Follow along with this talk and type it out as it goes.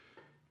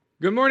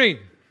Good morning.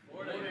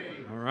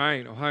 All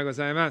right. Ohayo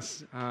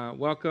gozaimasu.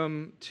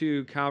 Welcome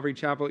to Calvary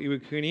Chapel,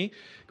 Iwakuni.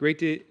 Great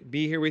to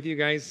be here with you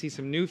guys. See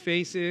some new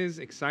faces.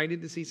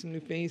 Excited to see some new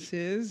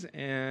faces.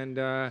 And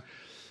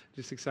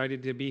just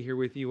excited to be here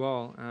with you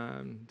all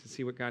to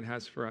see what God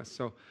has for us.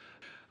 So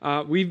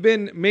we've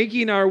been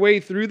making our way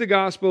through the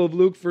Gospel of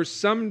Luke for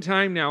some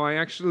time now. I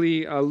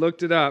actually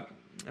looked it up.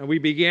 We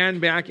began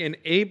back in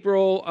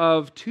April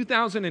of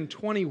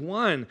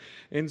 2021,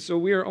 and so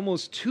we are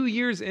almost 2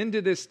 years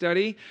into this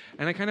study,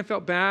 and I kind of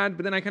felt bad,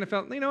 but then I kind of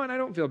felt, you know what, I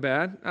don't feel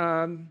bad.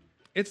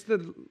 It's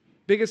the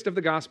biggest of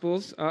the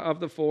Gospels of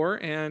the four,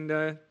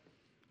 and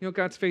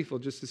God's faithful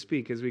just to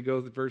speak as we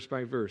go verse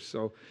by verse.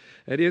 So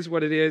it is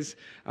what it is.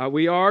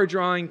 We are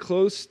drawing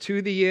close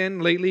to the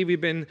end. Lately,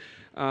 we've been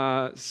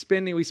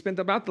we spent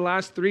about the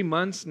last 3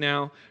 months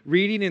now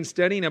reading and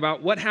studying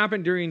about what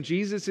happened during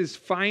Jesus'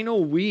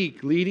 final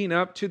week leading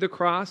up to the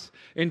cross.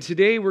 And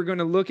today we're going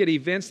to look at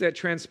events that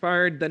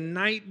transpired the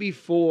night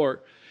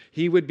before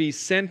he would be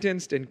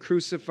sentenced and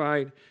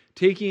crucified,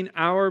 taking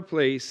our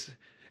place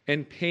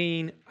and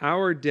paying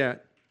our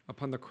debt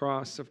upon the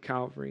cross of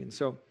Calvary. And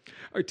so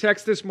our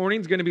text this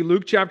morning is going to be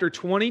Luke chapter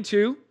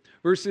 22,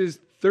 verses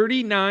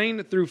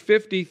 39 through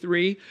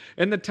 53.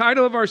 And the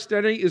title of our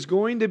study is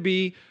going to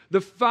be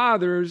The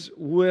Father's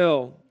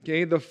Will.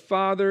 Okay, the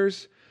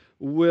Father's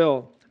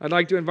Will. I'd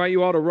like to invite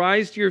you all to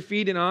rise to your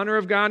feet in honor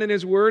of God and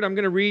His Word. I'm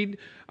going to read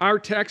our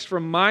text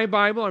from my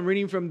Bible. I'm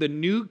reading from the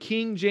New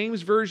King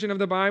James Version of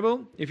the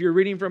Bible. If you're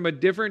reading from a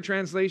different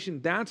translation,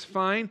 that's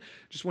fine.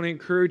 Just want to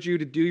encourage you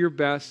to do your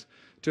best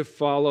to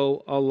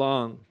follow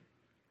along.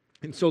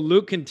 And so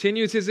Luke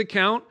continues his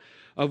account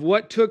of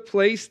what took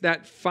place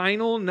that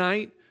final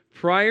night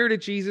prior to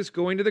Jesus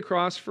going to the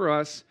cross for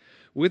us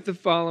with the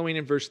following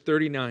in verse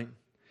 39.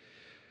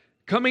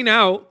 Coming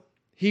out,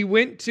 he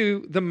went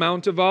to the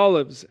Mount of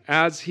Olives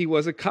as he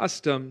was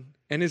accustomed,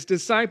 and his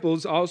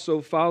disciples also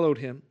followed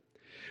him.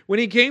 When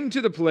he came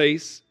to the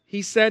place,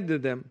 he said to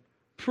them,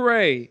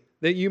 "Pray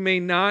that you may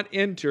not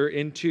enter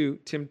into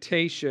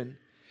temptation."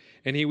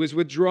 And he was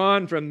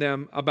withdrawn from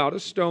them about a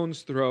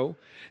stone's throw,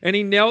 and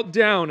he knelt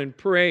down and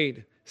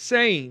prayed,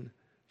 saying,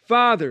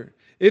 "Father,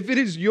 if it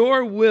is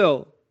your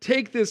will,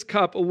 take this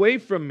cup away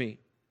from me.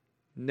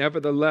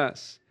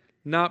 Nevertheless,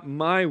 not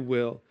my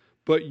will,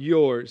 but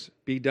yours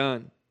be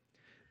done."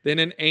 Then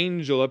an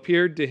angel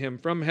appeared to him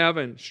from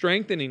heaven,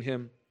 strengthening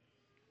him.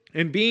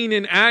 And being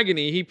in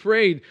agony, he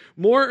prayed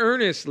more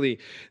earnestly.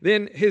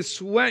 Then his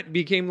sweat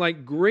became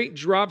like great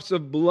drops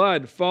of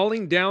blood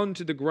falling down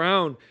to the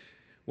ground.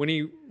 When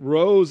he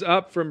rose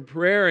up from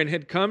prayer and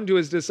had come to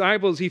his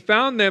disciples, he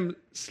found them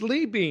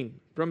sleeping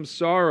from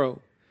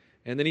sorrow.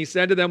 And then he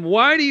said to them,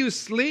 "Why do you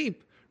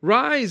sleep?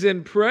 Rise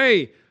and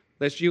pray,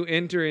 lest you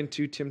enter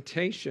into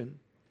temptation."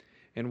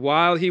 And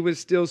while he was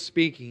still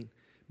speaking,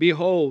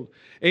 behold,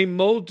 a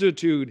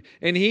multitude,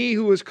 and he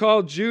who was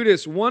called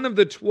Judas, one of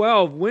the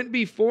 12, went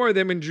before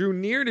them and drew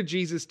near to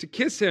Jesus to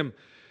kiss him.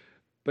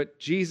 But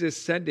Jesus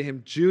said to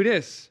him,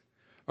 "Judas,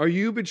 are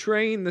you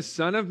betraying the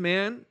Son of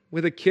Man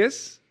with a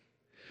kiss?"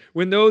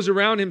 When those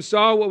around him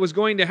saw what was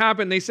going to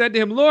happen, they said to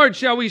him, "Lord,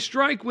 shall we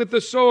strike with the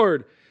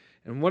sword?"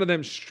 And one of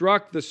them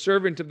struck the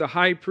servant of the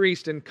high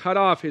priest and cut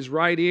off his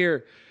right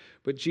ear.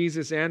 But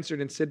Jesus answered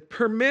and said,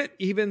 "Permit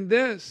even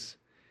this."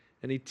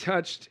 And he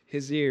touched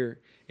his ear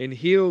and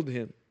healed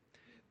him.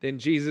 Then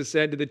Jesus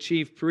said to the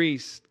chief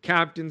priests,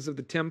 captains of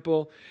the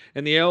temple,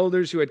 and the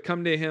elders who had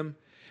come to him,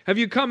 "Have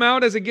you come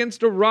out as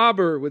against a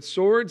robber with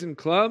swords and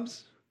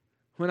clubs?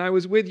 When I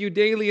was with you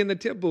daily in the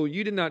temple,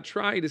 you did not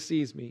try to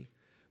seize me.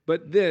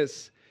 But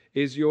this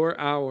is your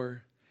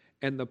hour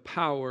and the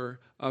power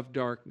of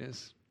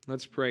darkness."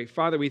 Let's pray.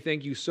 Father, we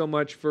thank you so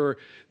much for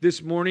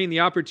this morning, the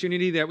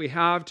opportunity that we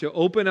have to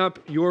open up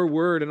your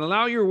word and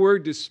allow your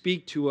word to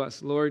speak to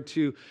us, Lord,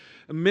 to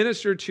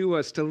minister to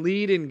us, to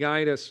lead and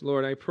guide us,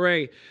 Lord. I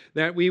pray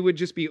that we would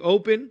just be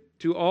open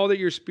to all that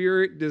your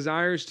Spirit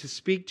desires to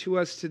speak to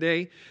us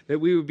today, that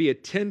we would be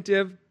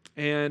attentive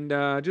and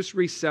just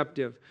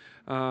receptive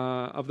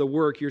of the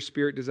work your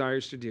Spirit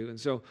desires to do. And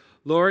so,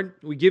 Lord,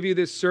 we give you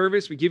this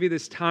service, we give you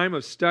this time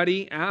of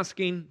study,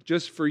 asking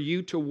just for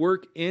you to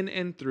work in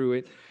and through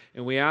it.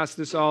 And we ask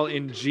this all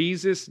in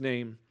Jesus'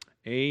 name.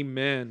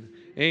 Amen.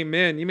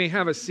 Amen. You may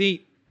have a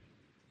seat.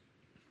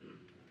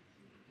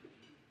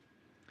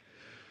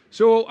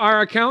 So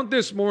our account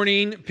this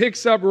morning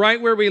picks up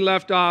right where we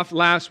left off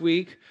last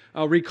week.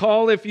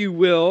 Recall, if you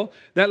will,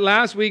 that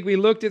last week we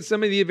looked at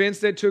some of the events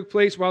that took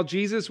place while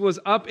Jesus was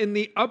up in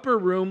the upper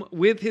room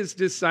with his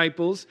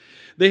disciples.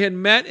 They had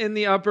met in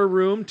the upper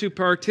room to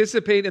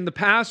participate in the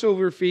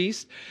Passover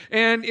feast,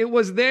 and it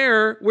was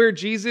there where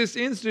Jesus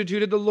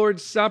instituted the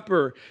Lord's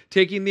Supper,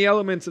 taking the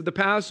elements of the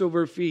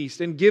Passover feast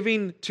and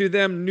giving to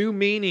them new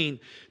meaning,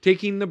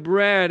 taking the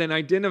bread and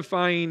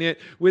identifying it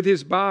with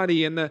his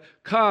body, and the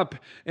cup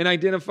and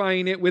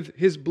identifying it with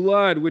his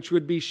blood, which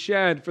would be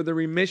shed for the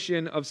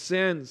remission of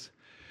sins.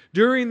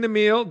 During the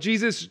meal,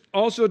 Jesus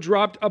also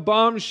dropped a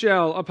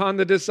bombshell upon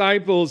the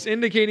disciples,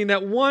 indicating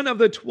that one of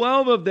the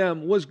 12 of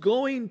them was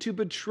going to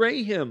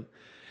betray him.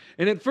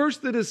 And at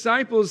first the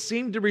disciples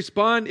seemed to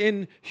respond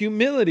in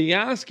humility,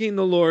 asking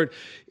the Lord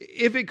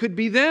if it could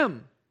be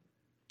them.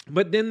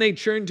 But then they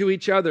turned to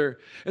each other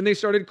and they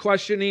started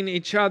questioning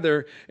each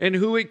other and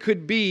who it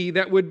could be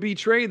that would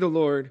betray the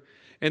Lord.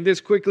 And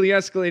this quickly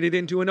escalated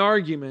into an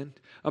argument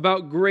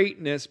about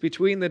greatness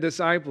between the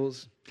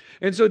disciples.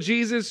 And so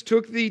Jesus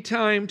took the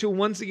time to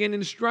once again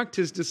instruct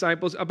his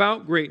disciples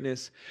about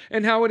greatness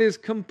and how it is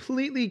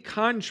completely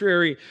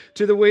contrary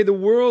to the way the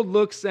world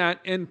looks at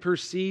and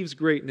perceives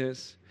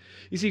greatness.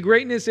 You see,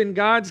 greatness in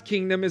God's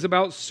kingdom is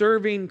about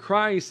serving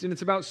Christ, and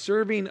it's about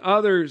serving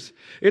others.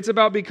 It's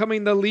about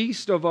becoming the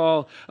least of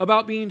all,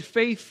 about being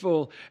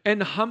faithful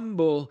and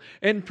humble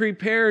and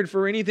prepared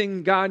for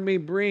anything God may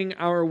bring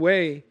our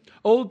way.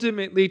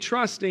 Ultimately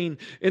trusting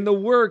in the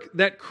work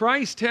that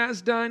Christ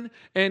has done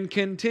and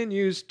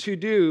continues to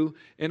do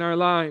in our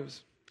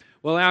lives.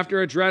 Well,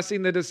 after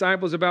addressing the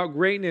disciples about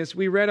greatness,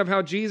 we read of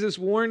how Jesus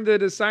warned the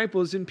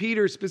disciples, and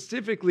Peter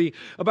specifically,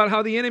 about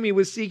how the enemy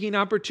was seeking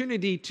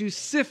opportunity to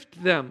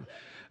sift them.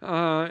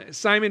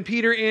 Simon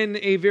Peter, in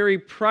a very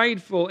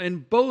prideful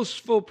and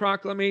boastful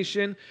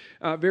proclamation,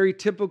 very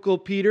typical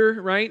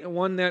Peter, right?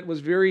 One that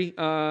was very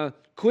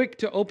quick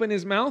to open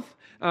his mouth.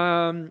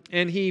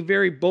 And he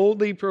very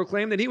boldly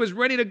proclaimed that he was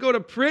ready to go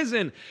to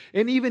prison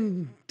and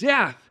even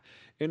death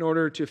in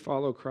order to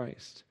follow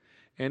Christ.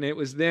 And it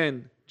was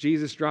then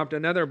Jesus dropped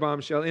another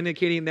bombshell,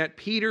 indicating that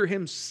Peter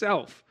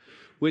himself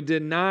would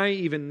deny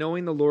even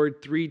knowing the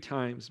Lord 3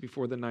 times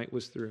before the night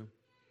was through.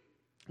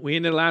 We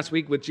ended last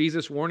week with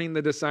Jesus warning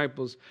the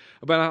disciples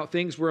about how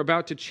things were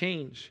about to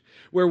change.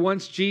 Where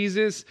once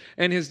Jesus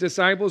and his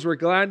disciples were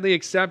gladly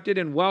accepted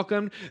and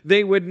welcomed,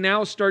 they would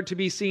now start to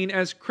be seen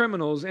as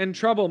criminals and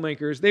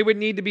troublemakers. They would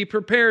need to be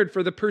prepared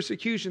for the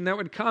persecution that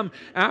would come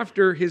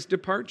after his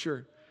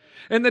departure.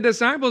 And the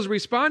disciples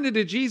responded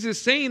to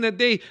Jesus saying that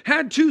they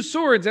had 2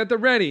 swords at the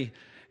ready.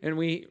 And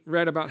we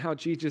read about how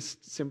Jesus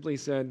simply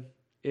said,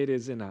 "It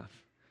is enough."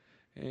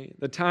 Okay?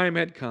 The time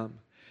had come.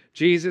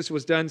 Jesus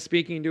was done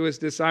speaking to his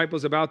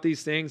disciples about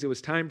these things. It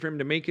was time for him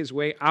to make his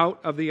way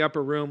out of the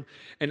upper room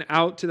and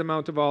out to the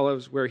Mount of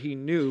Olives, where he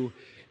knew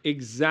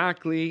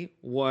exactly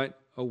what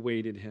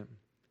awaited him.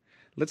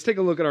 Let's take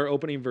a look at our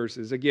opening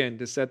verses again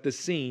to set the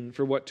scene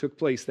for what took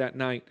place that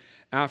night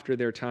after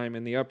their time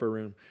in the upper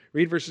room.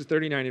 Read verses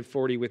 39 and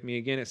 40 with me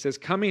again. It says,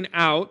 coming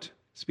out,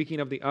 speaking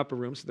of the upper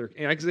room, so they're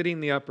exiting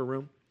the upper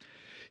room,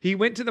 he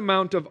went to the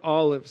Mount of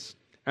Olives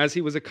as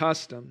he was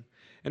accustomed,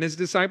 and his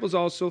disciples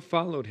also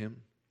followed him.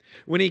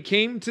 When he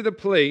came to the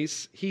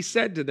place, he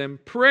said to them,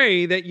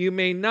 "Pray that you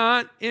may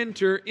not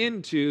enter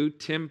into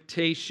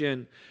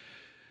temptation."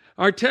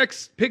 Our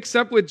text picks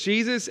up with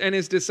Jesus and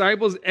his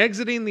disciples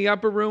exiting the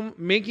upper room,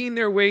 making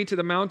their way to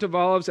the Mount of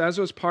Olives as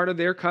was part of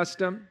their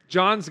custom.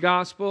 John's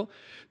gospel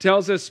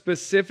tells us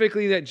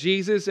specifically that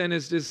Jesus and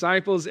his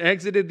disciples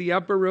exited the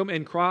upper room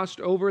and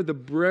crossed over the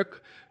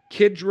brook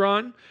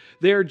Kidron,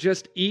 there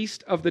just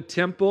east of the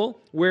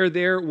temple, where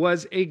there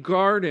was a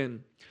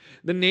garden.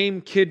 The name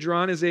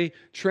Kidron is a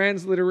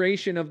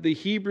transliteration of the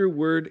Hebrew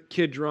word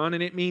Kidron,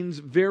 and it means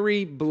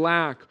very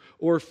black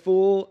or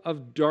full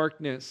of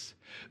darkness.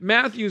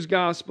 Matthew's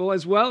gospel,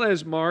 as well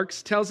as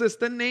Mark's, tells us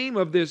the name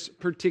of this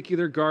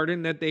particular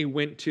garden that they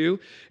went to.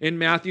 In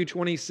Matthew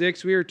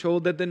 26, we are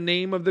told that the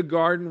name of the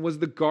garden was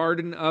the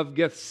Garden of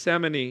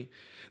Gethsemane.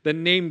 The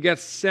name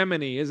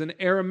Gethsemane is an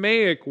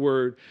Aramaic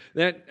word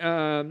that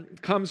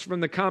comes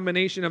from the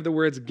combination of the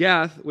words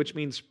Geth, which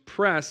means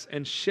press,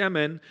 and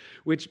Shemen,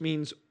 which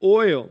means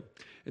oil.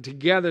 And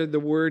together, the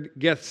word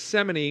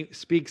Gethsemane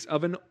speaks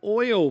of an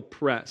oil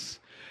press.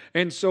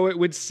 And so it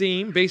would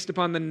seem, based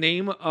upon the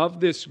name of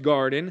this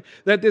garden,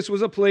 that this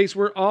was a place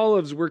where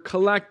olives were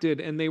collected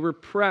and they were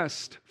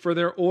pressed for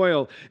their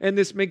oil. And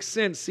this makes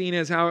sense, seeing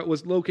as how it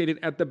was located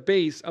at the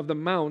base of the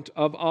Mount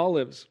of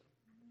Olives.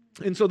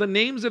 And so the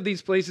names of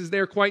these places,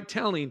 they're quite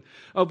telling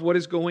of what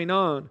is going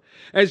on.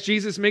 As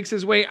Jesus makes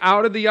his way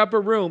out of the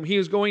upper room, he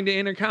is going to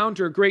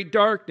encounter great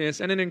darkness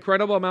and an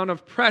incredible amount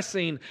of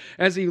pressing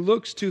as he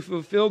looks to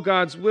fulfill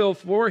God's will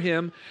for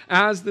him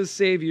as the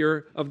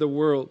Savior of the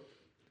world.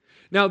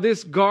 Now,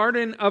 this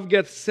Garden of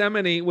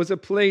Gethsemane was a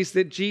place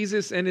that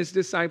Jesus and his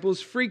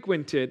disciples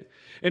frequented.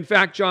 In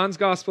fact, John's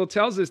gospel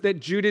tells us that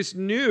Judas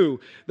knew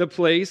the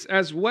place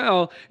as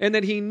well, and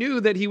that he knew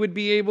that he would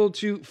be able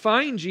to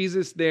find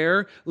Jesus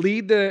there,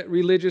 lead the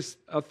religious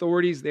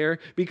authorities there,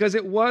 because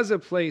it was a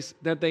place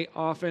that they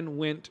often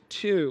went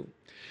to.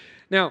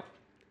 Now,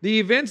 the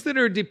events that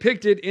are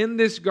depicted in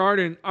this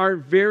garden are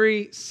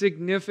very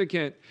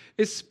significant,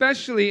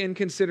 especially in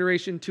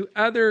consideration to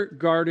other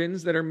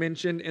gardens that are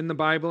mentioned in the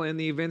Bible and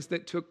the events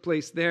that took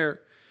place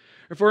there.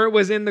 For it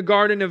was in the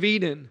Garden of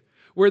Eden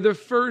where the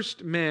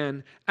first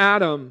man,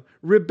 Adam,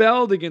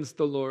 rebelled against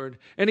the Lord,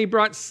 and he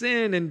brought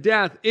sin and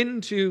death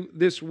into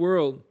this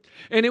world.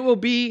 And it will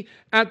be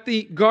at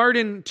the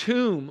garden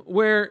tomb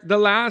where the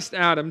last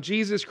Adam,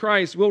 Jesus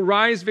Christ, will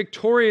rise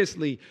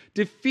victoriously,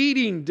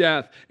 defeating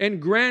death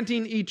and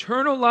granting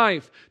eternal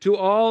life to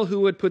all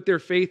who would put their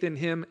faith in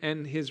him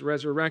and his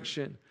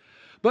resurrection.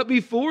 But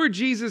before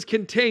Jesus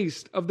can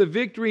taste of the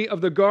victory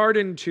of the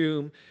garden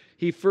tomb,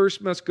 he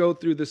first must go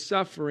through the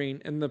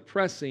suffering and the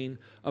pressing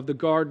of the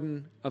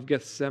Garden of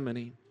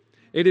Gethsemane.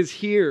 It is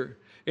here,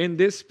 in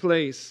this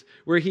place,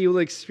 where he will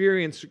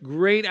experience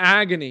great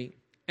agony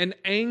and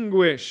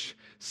anguish,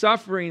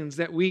 sufferings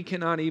that we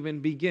cannot even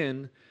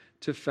begin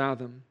to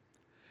fathom.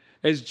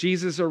 As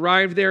Jesus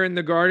arrived there in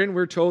the garden,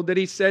 we're told that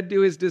he said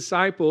to his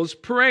disciples,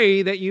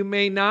 "Pray that you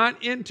may not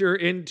enter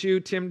into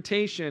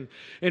temptation."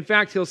 In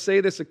fact, he'll say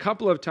this a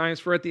couple of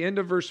times, for at the end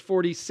of verse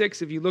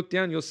 46, if you look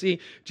down, you'll see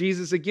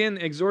Jesus again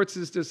exhorts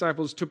his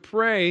disciples to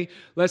pray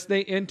lest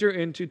they enter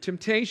into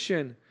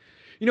temptation.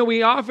 You know,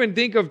 we often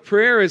think of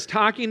prayer as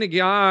talking to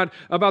God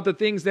about the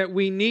things that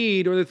we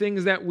need or the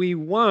things that we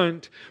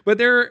want, but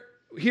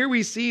here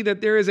we see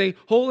that there is a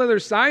whole other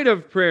side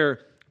of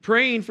prayer,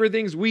 praying for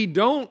things we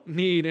don't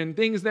need and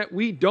things that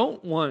we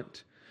don't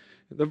want.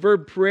 The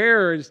verb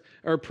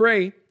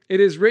pray, it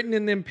is written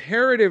in the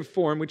imperative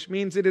form, which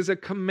means it is a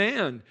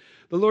command.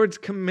 The Lord's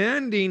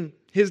commanding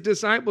his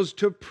disciples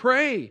to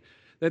pray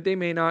that they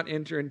may not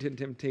enter into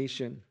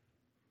temptation.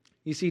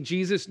 You see,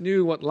 Jesus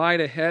knew what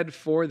lied ahead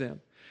for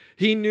them.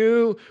 He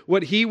knew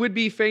what he would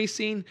be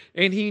facing,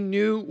 and he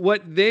knew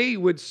what they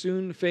would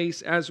soon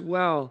face as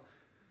well.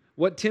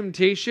 What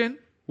temptation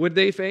would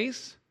they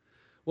face?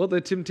 Well,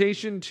 the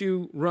temptation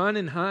to run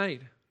and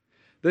hide,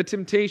 the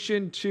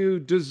temptation to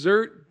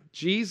desert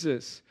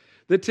Jesus,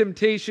 the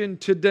temptation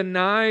to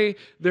deny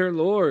their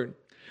Lord,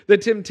 the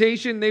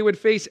temptation they would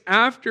face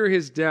after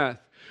his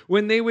death,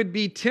 when they would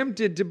be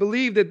tempted to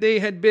believe that they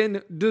had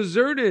been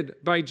deserted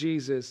by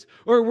Jesus,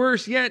 or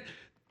worse yet,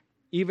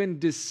 even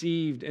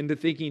deceived into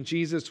thinking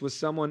Jesus was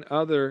someone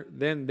other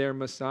than their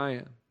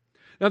Messiah.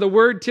 Now, the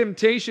word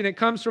temptation, it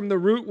comes from the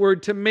root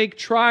word to make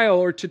trial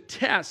or to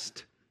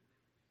test.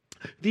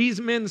 These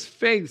men's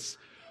faiths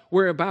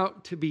were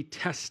about to be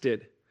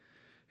tested.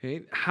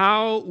 Okay?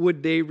 How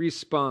would they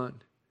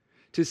respond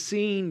to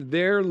seeing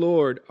their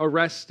Lord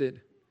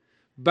arrested,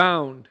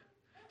 bound,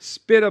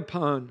 spit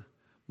upon,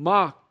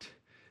 mocked,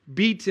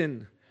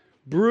 beaten,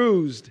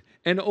 bruised,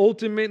 and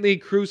ultimately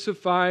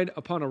crucified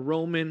upon a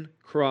Roman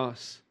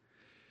cross?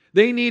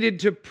 They needed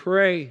to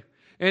pray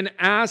and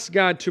ask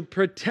God to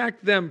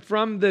protect them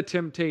from the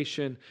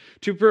temptation,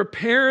 to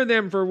prepare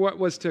them for what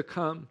was to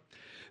come.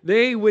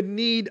 They would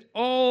need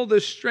all the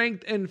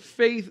strength and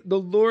faith the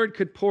Lord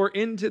could pour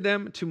into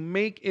them to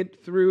make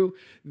it through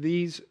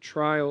these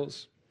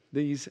trials,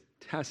 these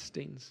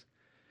testings.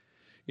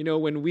 You know,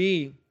 when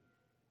we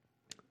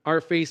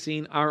are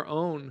facing our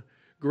own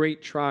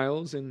great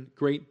trials and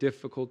great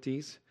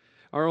difficulties,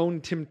 our own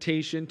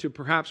temptation to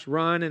perhaps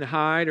run and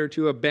hide or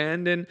to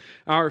abandon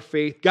our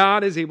faith,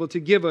 God is able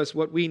to give us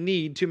what we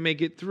need to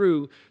make it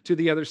through to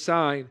the other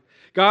side.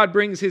 God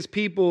brings his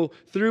people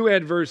through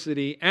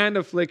adversity and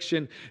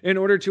affliction in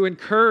order to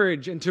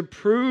encourage and to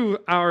prove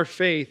our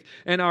faith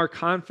and our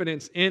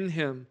confidence in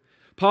him.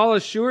 Paul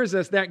assures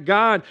us that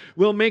God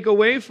will make a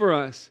way for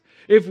us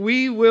if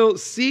we will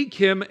seek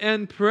him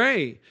and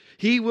pray.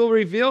 He will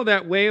reveal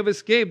that way of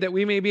escape, that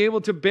we may be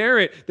able to bear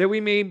it, that we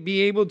may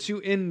be able to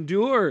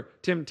endure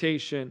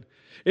temptation.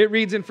 It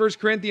reads in 1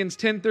 Corinthians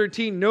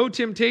 10:13, "No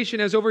temptation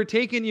has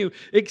overtaken you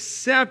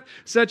except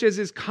such as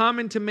is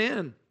common to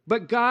man.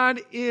 But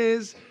God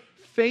is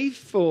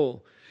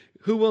faithful,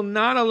 who will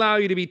not allow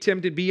you to be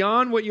tempted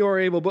beyond what you are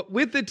able, but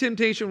with the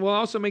temptation will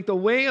also make the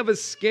way of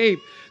escape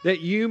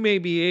that you may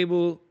be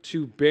able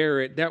to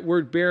bear it." That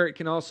word bear it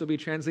can also be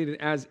translated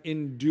as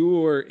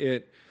endure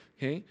it.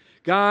 Okay?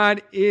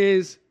 God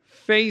is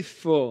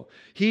faithful.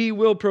 He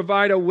will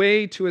provide a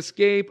way to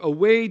escape, a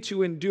way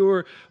to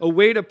endure, a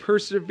way to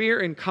persevere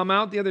and come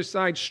out the other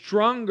side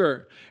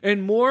stronger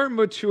and more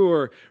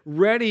mature,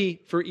 ready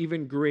for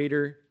even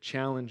greater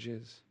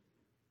challenges.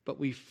 But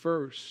we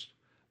first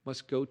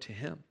must go to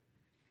him.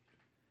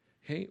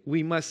 Okay?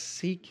 We must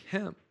seek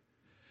him.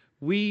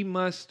 We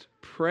must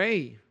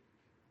pray.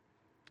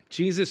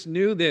 Jesus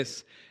knew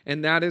this,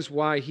 and that is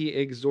why he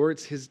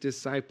exhorts his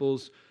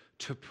disciples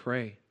to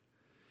pray.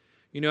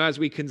 You know, as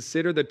we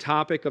consider the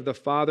topic of the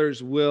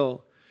Father's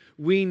will,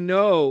 we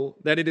know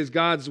that it is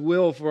God's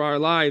will for our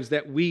lives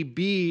that we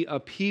be a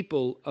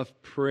people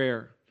of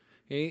prayer.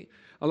 Okay?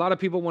 A lot of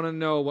people want to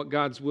know what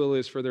God's will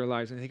is for their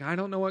lives. And they think, I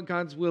don't know what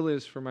God's will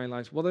is for my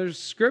life. Well, there's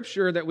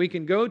scripture that we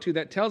can go to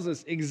that tells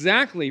us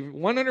exactly,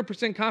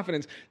 100%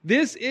 confidence,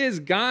 this is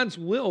God's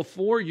will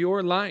for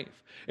your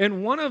life.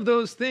 And one of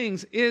those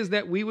things is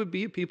that we would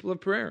be a people of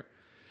prayer.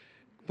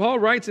 Paul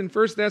writes in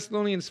 1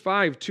 Thessalonians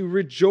 5, to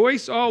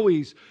rejoice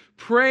always,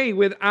 pray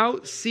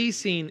without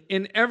ceasing,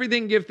 in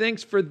everything give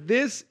thanks, for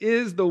this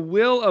is the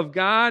will of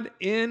God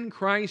in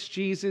Christ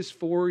Jesus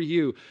for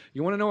you.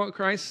 You want to know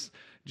what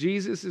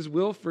Jesus'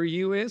 will for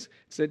you is?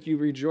 It's that you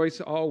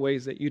rejoice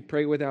always, that you'd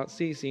pray without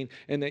ceasing,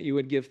 and that you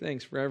would give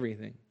thanks for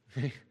everything.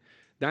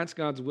 That's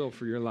God's will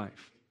for your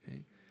life.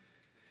 Okay?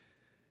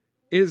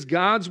 It is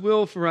God's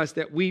will for us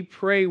that we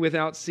pray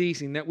without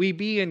ceasing, that we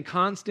be in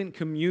constant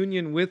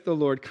communion with the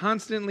Lord,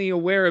 constantly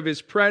aware of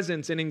His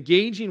presence and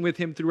engaging with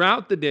Him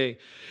throughout the day.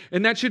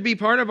 And that should be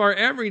part of our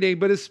everyday,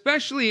 but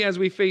especially as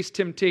we face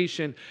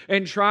temptation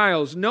and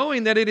trials,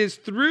 knowing that it is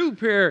through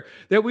prayer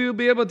that we will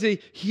be able to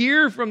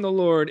hear from the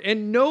Lord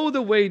and know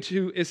the way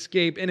to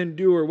escape and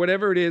endure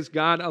whatever it is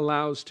God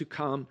allows to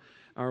come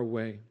our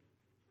way.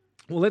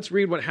 Well, let's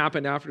read what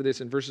happened after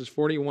this in verses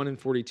 41 and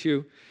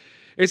 42.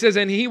 It says,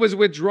 "And he was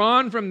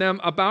withdrawn from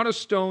them about a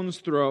stone's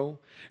throw,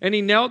 and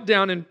he knelt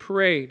down and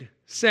prayed,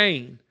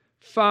 saying,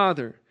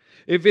 Father,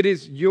 if it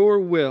is your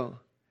will,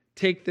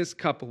 take this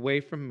cup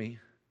away from me.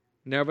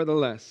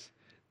 Nevertheless,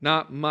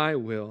 not my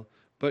will,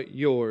 but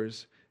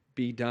yours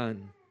be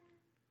done."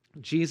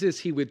 Jesus,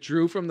 he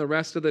withdrew from the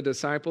rest of the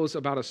disciples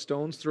about a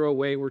stone's throw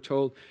away, we're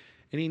told,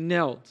 and he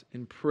knelt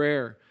in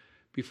prayer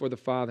before the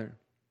Father.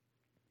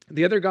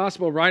 The other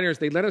gospel writers,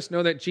 they let us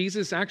know that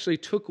Jesus actually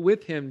took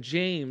with him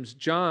James,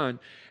 John,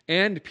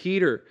 and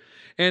Peter,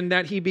 and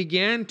that he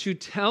began to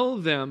tell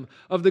them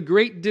of the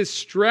great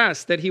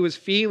distress that he was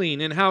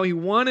feeling and how he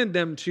wanted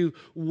them to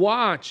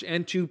watch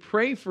and to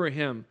pray for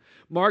him.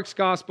 Mark's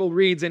gospel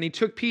reads, "And he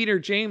took Peter,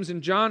 James,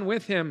 and John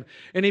with him,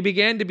 and he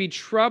began to be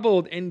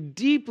troubled and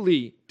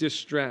deeply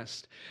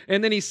distressed.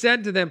 And then he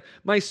said to them,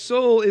 My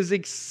soul is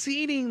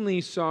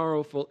exceedingly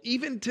sorrowful,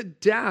 even to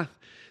death.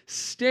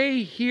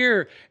 Stay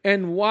here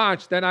and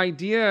watch." That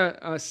idea,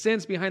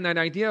 sense behind that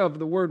idea of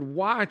the word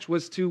watch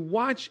was to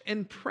watch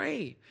and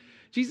pray.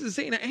 Jesus is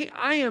saying, hey,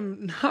 I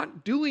am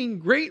not doing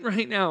great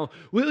right now.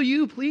 Will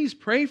you please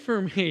pray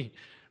for me?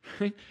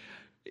 Right?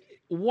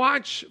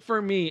 Watch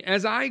for me.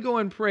 As I go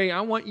and pray,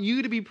 I want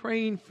you to be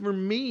praying for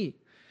me.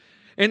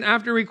 And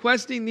after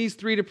requesting these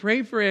three to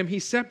pray for him, he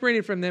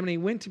separated from them and he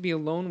went to be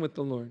alone with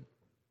the Lord.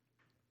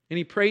 And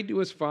he prayed to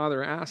his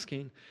Father,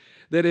 asking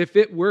that if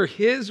it were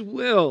his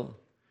will,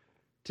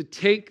 to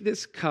take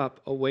this cup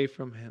away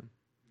from him.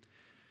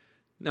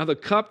 Now, the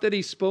cup that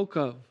he spoke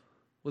of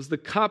was the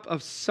cup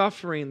of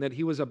suffering that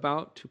he was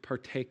about to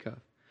partake of.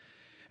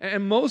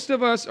 And most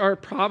of us are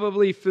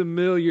probably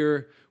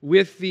familiar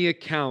with the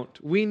account.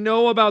 We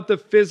know about the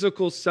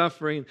physical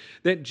suffering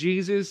that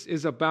Jesus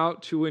is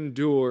about to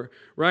endure,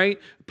 right?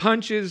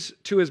 Punches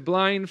to his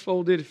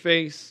blindfolded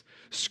face,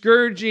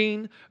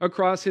 scourging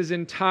across his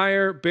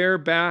entire bare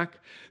back,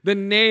 the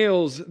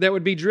nails that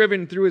would be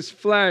driven through his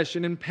flesh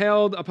and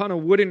impaled upon a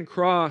wooden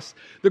cross,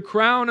 the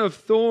crown of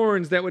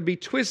thorns that would be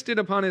twisted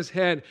upon his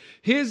head.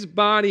 His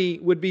body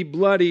would be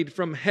bloodied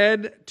from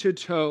head to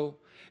toe.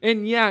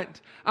 And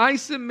yet, I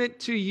submit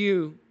to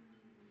you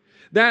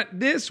that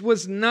this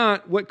was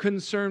not what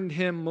concerned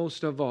him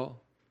most of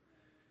all.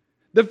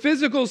 The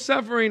physical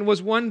suffering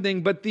was one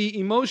thing, but the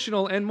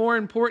emotional and, more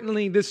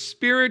importantly, the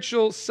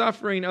spiritual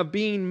suffering of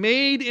being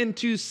made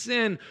into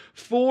sin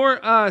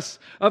for us,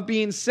 of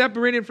being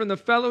separated from the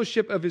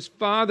fellowship of his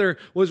Father,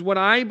 was what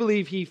I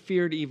believe he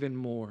feared even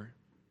more.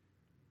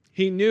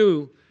 He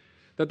knew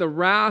that the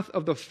wrath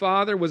of the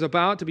Father was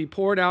about to be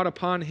poured out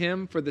upon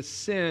him for the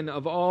sin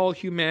of all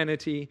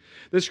humanity.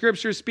 The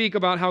scriptures speak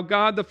about how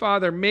God the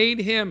Father made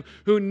him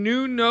who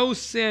knew no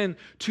sin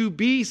to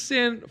be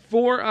sin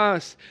for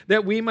us,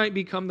 that we might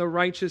become the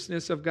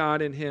righteousness of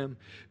God in him.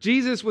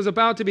 Jesus was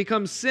about to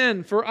become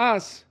sin for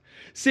us.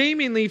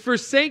 Seemingly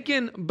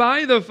forsaken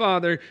by the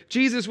Father,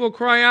 Jesus will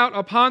cry out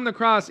upon the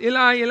cross,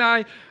 Eli,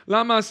 Eli,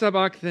 lama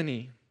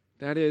sabachthani.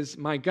 That is,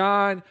 my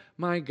God,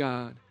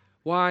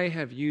 why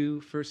have you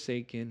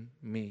forsaken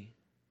me?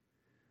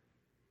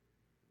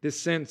 This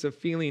sense of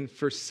feeling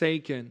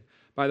forsaken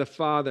by the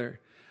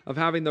Father, of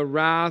having the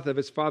wrath of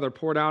his Father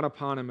poured out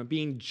upon him, of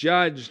being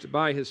judged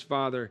by his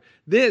Father.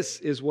 This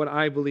is what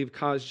I believe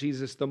caused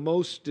Jesus the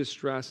most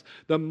distress,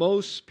 the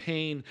most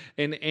pain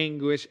and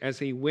anguish as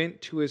he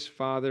went to his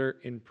Father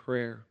in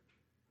prayer.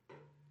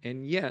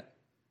 And yet,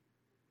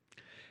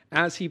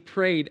 as he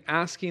prayed,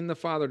 asking the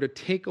Father to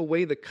take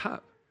away the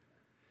cup,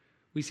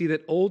 we see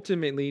that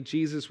ultimately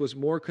Jesus was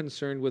more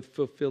concerned with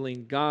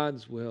fulfilling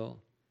God's will,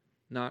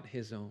 not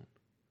his own.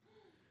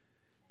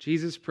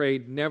 Jesus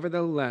prayed,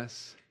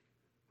 nevertheless,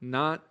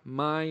 not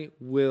my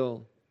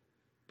will,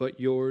 but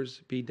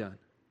yours be done.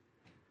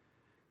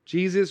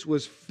 Jesus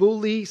was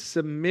fully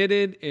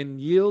submitted and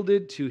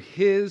yielded to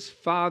his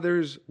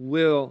Father's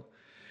will.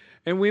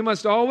 And we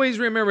must always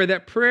remember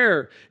that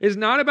prayer is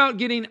not about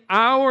getting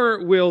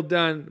our will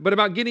done, but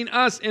about getting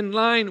us in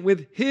line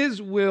with his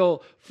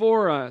will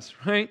for us,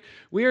 right?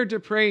 We are to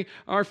pray,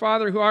 Our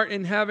Father who art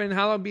in heaven,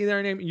 hallowed be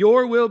thy name.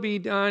 Your will be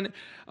done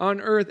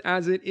on earth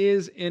as it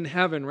is in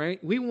heaven,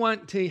 right? We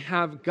want to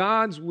have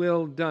God's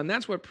will done.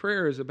 That's what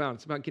prayer is about.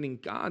 It's about getting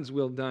God's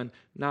will done,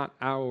 not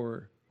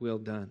our will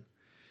done.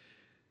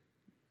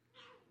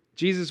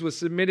 Jesus was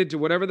submitted to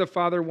whatever the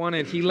Father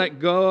wanted. He let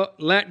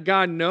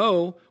God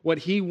know what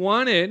he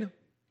wanted,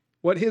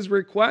 what his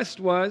request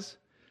was,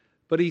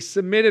 but he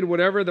submitted to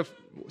whatever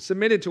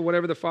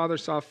the Father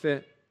saw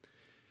fit.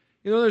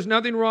 There's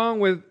nothing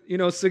wrong with,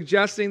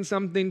 suggesting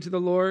something to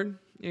the Lord,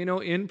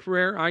 in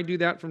prayer. I do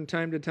that from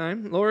time to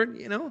time. Lord,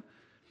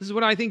 This is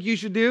what I think you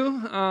should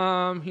do.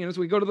 So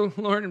we go to the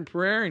Lord in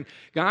prayer, and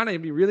God,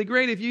 it'd be really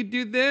great if you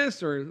do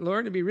this, or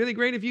Lord, it'd be really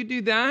great if you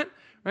do that,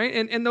 right?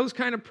 And those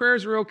kind of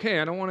prayers are okay.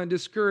 I don't want to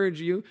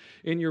discourage you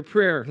in your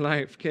prayer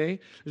life, okay?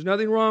 There's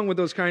nothing wrong with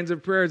those kinds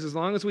of prayers as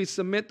long as we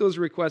submit those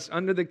requests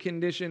under the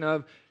condition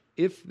of,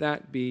 if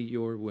that be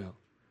your will.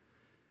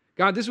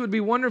 God, this would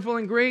be wonderful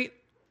and great.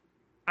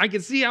 I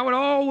could see how it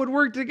all would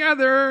work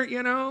together,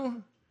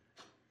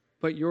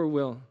 but your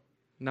will,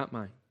 not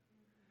mine.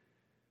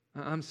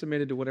 I'm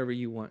submitted to whatever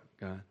you want,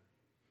 God.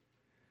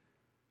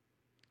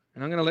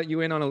 And I'm going to let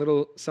you in on a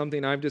little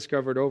something I've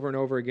discovered over and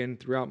over again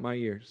throughout my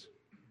years.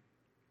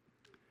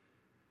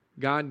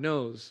 God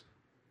knows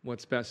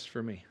what's best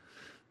for me.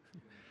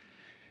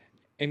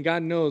 And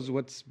God knows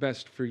what's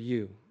best for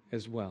you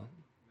as well.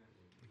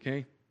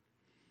 Okay?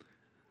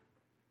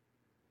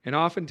 And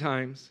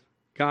oftentimes,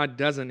 God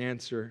doesn't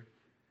answer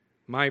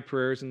my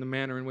prayers in the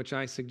manner in which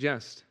I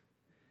suggest.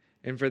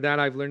 And for that,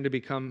 I've learned to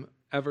become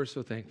ever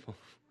so thankful.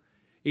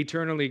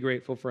 Eternally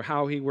grateful for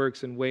how he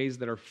works in ways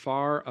that are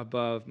far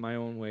above my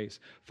own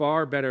ways,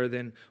 far better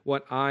than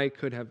what I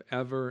could have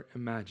ever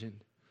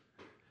imagined.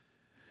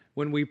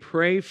 When we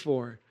pray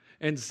for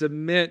and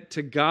submit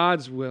to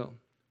God's will,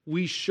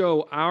 we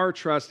show our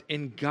trust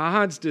in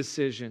God's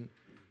decision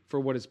for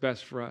what is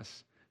best for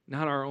us,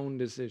 not our own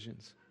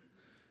decisions.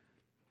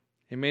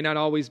 It may not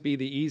always be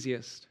the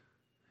easiest,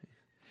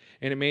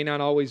 and it may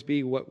not always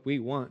be what we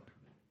want,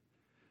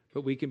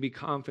 but we can be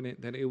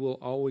confident that it will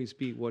always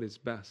be what is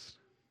best.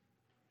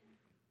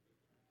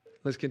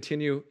 Let's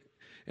continue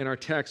in our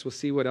text. We'll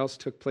see what else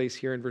took place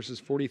here in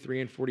verses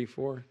 43 and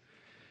 44.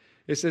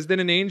 It says, Then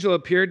an angel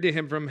appeared to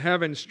him from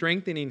heaven,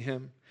 strengthening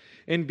him.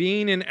 And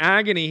being in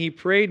agony, he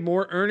prayed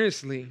more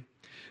earnestly.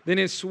 Then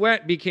his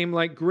sweat became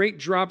like great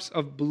drops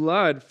of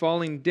blood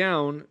falling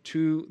down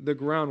to the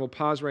ground. We'll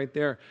pause right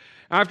there.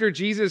 After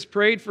Jesus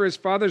prayed for his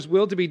Father's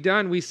will to be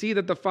done, we see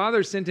that the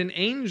Father sent an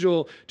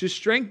angel to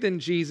strengthen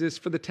Jesus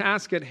for the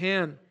task at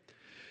hand.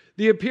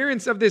 The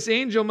appearance of this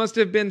angel must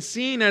have been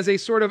seen as a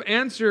sort of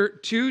answer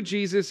to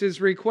Jesus'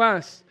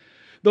 request.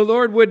 The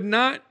Lord would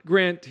not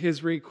grant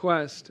his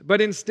request, but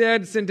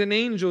instead sent an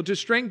angel to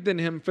strengthen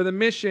him for the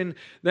mission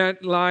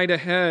that lied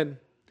ahead.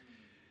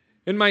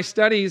 In my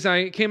studies,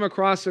 I came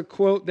across a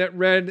quote that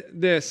read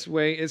this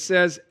way. It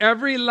says,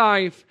 Every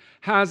life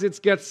has its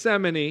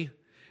Gethsemane,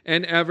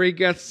 and every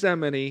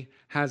Gethsemane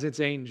has its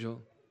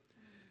angel.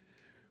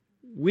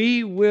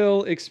 We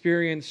will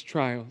experience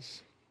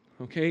trials.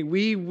 Okay,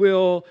 we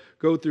will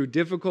go through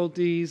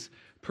difficulties,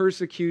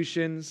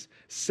 persecutions,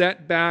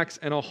 setbacks,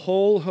 and a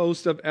whole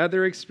host of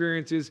other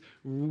experiences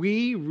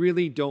we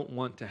really don't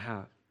want to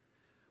have.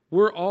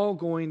 We're all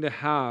going to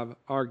have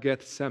our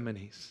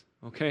Gethsemanes,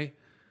 okay?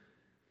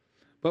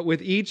 But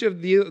with each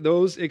of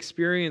those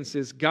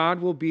experiences, God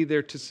will be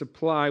there to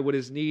supply what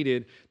is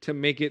needed to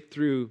make it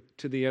through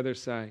to the other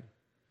side.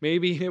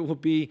 Maybe it will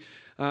be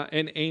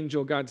an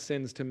angel God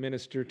sends to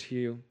minister to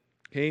you.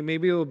 Okay,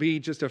 maybe it'll be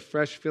just a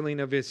fresh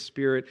filling of his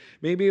Spirit.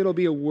 Maybe it'll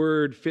be a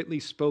word fitly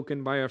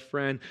spoken by a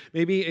friend.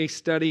 Maybe a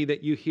study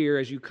that you hear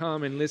as you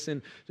come and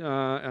listen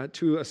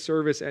to a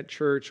service at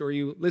church, or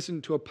you listen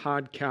to a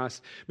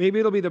podcast. Maybe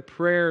it'll be the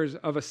prayers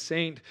of a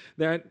saint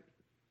that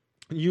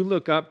you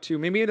look up to.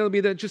 Maybe it'll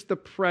be just the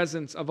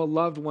presence of a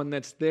loved one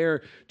that's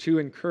there to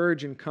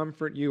encourage and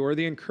comfort you, or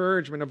the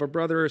encouragement of a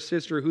brother or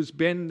sister who's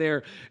been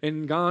there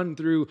and gone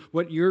through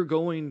what you're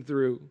going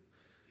through.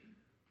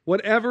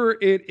 Whatever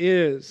it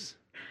is,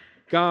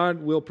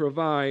 God will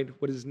provide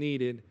what is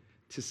needed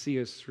to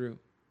see us through.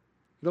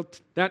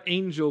 That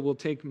angel will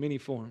take many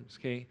forms,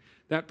 okay?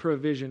 That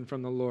provision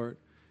from the Lord,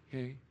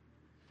 okay?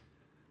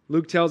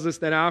 Luke tells us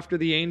that after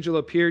the angel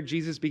appeared,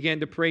 Jesus began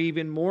to pray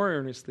even more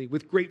earnestly,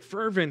 with great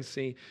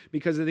fervency,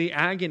 because of the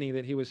agony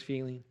that he was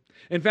feeling.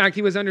 In fact,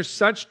 he was under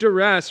such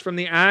duress from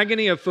the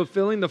agony of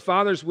fulfilling the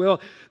Father's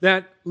will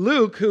that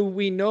Luke, who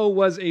we know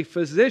was a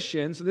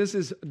physician, so this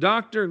is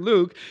Dr.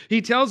 Luke,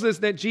 he tells us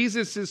that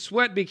Jesus'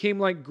 sweat became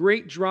like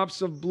great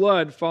drops of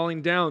blood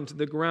falling down to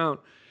the ground.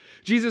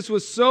 Jesus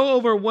was so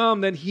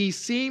overwhelmed that he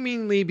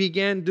seemingly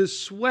began to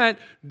sweat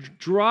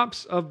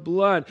drops of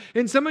blood.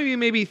 And some of you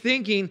may be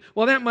thinking,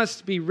 well, that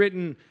must be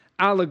written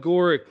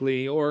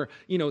allegorically or,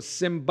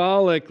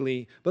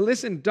 symbolically. But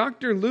listen,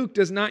 Dr. Luke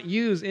does not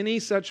use any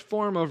such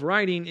form of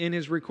writing in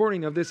his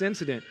recording of this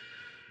incident.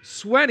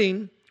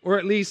 Sweating, or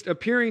at least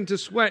appearing to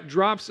sweat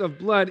drops of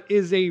blood,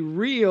 is a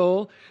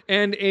real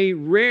and a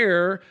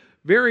rare,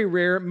 very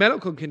rare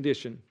medical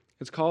condition.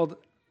 It's called,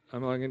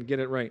 I'm not going to get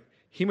it right,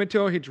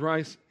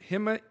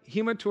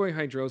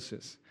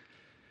 hematohydrosis.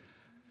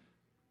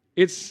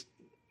 It's,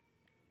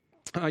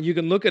 you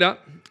can look it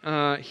up,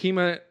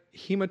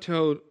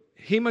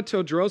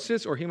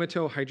 hematodrosis or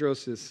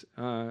hematohydrosis.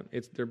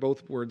 They're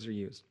both words are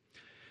used.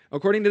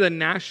 According to the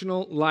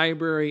National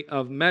Library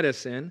of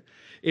Medicine,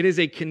 it is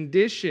a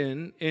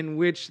condition in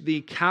which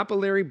the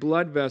capillary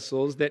blood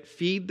vessels that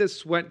feed the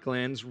sweat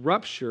glands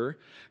rupture,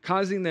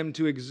 causing them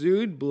to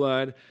exude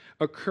blood,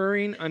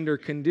 occurring under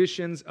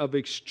conditions of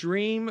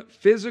extreme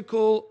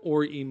physical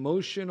or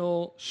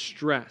emotional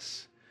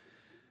stress.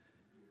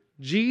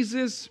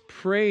 Jesus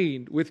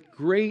prayed with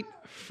great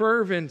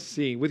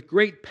fervency, with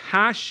great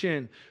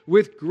passion,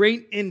 with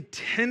great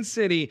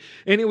intensity.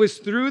 And it was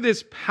through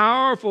this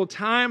powerful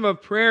time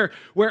of prayer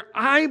where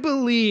I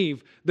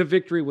believe the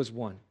victory was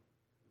won.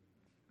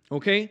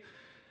 Okay?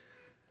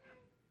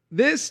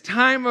 This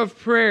time of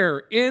prayer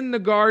in the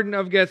Garden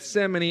of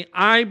Gethsemane,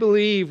 I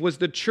believe, was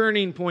the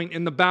turning point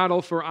in the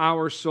battle for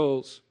our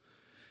souls.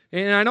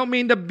 And I don't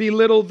mean to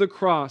belittle the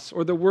cross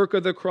or the work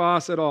of the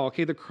cross at all.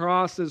 Okay, the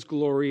cross is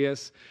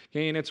glorious,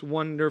 okay, and it's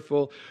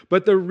wonderful.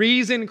 But the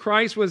reason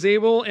Christ was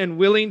able and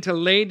willing to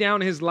lay down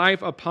his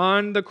life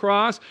upon the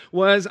cross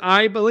was,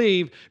 I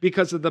believe,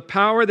 because of the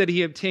power that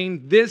he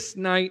obtained this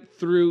night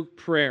through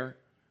prayer.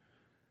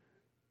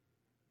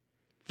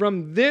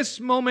 From this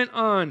moment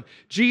on,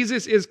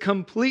 Jesus is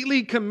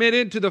completely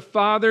committed to the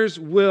Father's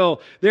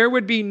will. There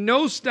would be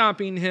no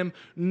stopping him,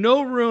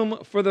 no room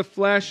for the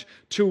flesh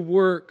to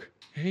work.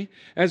 Okay?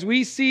 As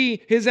we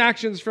see his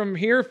actions from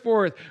here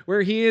forth,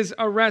 where he is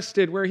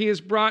arrested, where he is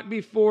brought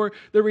before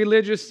the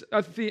religious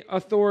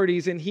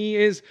authorities, and he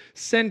is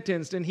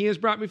sentenced, and he is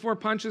brought before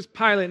Pontius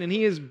Pilate, and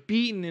he is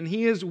beaten, and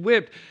he is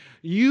whipped,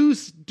 you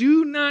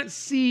do not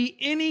see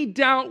any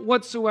doubt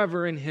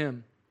whatsoever in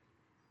him.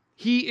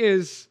 He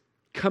is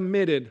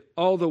committed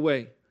all the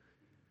way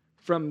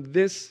from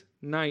this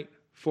night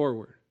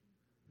forward.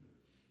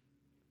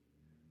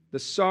 The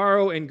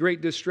sorrow and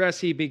great distress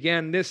he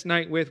began this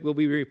night with will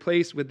be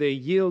replaced with a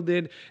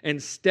yielded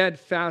and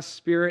steadfast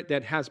spirit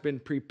that has been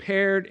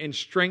prepared and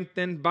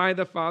strengthened by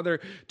the Father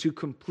to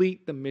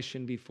complete the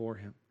mission before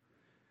him.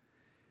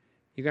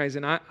 You guys,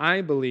 and I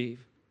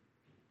believe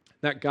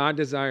that God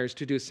desires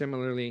to do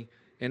similarly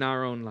in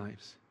our own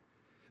lives.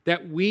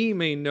 That we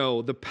may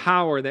know the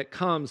power that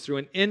comes through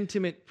an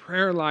intimate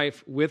prayer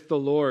life with the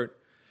Lord.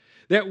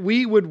 That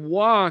we would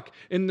walk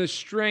in the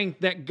strength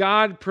that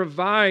God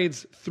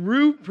provides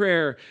through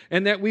prayer,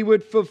 and that we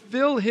would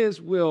fulfill his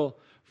will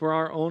for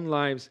our own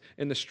lives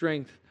in the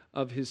strength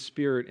of his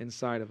Spirit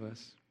inside of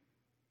us.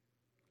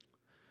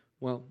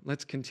 Well,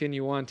 let's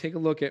continue on. Take a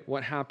look at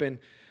what happened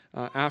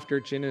after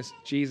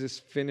Jesus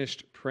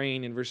finished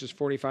praying in verses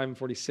 45 and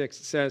 46.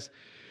 It says,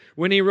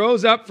 "When he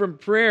rose up from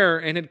prayer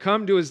and had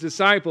come to his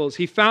disciples,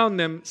 he found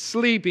them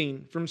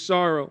sleeping from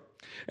sorrow.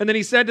 And then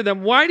he said to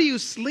them, 'Why do you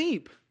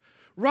sleep?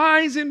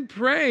 Rise and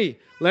pray,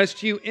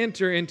 lest you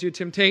enter into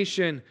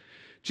temptation.'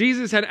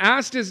 Jesus had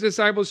asked his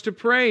disciples to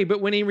pray,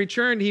 but when he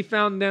returned, he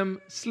found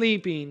them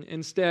sleeping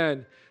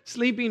instead,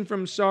 sleeping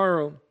from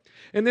sorrow.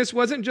 And this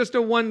wasn't just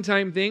a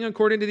one-time thing.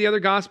 According to the other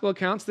gospel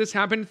accounts, this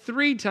happened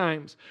 3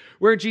 times,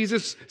 where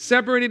Jesus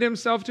separated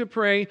himself to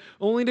pray,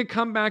 only to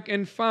come back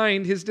and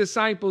find his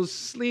disciples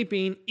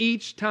sleeping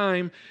each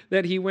time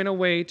that he went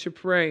away to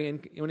pray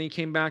and when he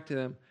came back to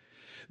them.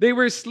 They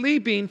were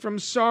sleeping from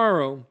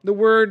sorrow. The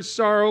word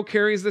sorrow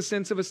carries the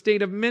sense of a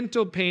state of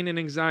mental pain and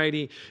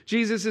anxiety.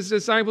 Jesus'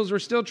 disciples were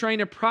still trying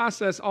to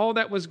process all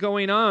that was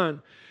going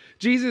on.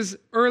 Jesus,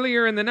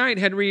 earlier in the night,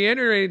 had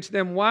reiterated to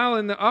them while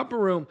in the upper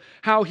room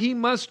how he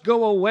must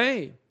go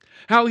away,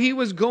 how he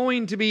was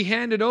going to be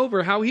handed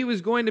over, how he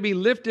was going to be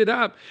lifted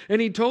up. And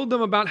he told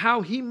them about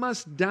how he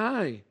must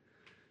die.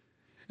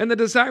 And the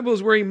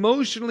disciples were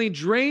emotionally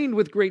drained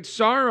with great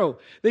sorrow.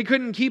 They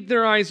couldn't keep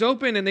their eyes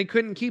open, and they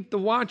couldn't keep the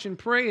watch and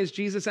pray as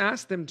Jesus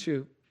asked them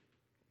to.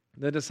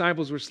 The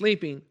disciples were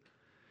sleeping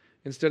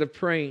instead of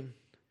praying.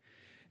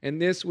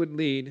 And this would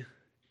lead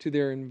to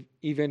their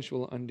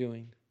eventual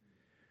undoing.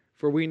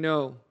 For we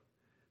know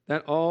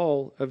that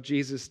all of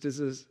Jesus'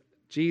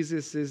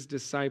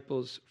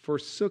 disciples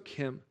forsook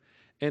him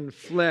and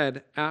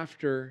fled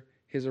after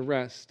his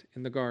arrest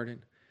in the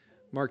garden.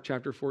 Mark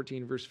chapter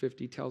 14, verse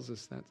 50 tells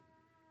us that.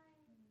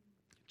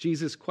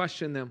 Jesus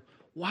questioned them,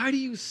 "Why do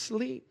you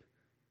sleep?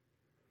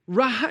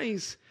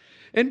 Rise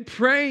and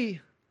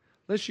pray,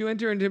 lest you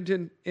enter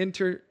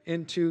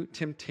into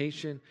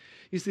temptation."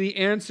 You see, the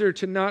answer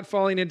to not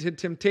falling into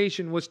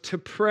temptation was to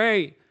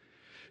pray.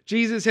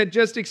 Jesus had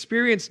just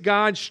experienced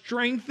God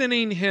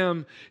strengthening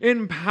him,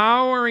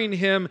 empowering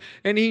him,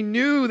 and he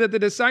knew that the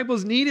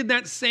disciples needed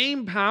that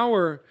same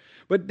power,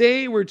 but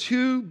they were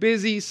too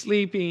busy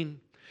sleeping.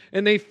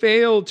 And they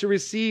failed to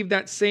receive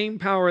that same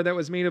power that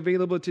was made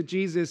available to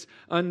Jesus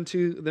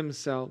unto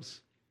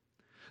themselves.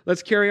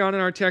 Let's carry on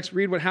in our text.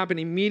 Read what happened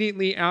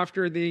immediately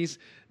after these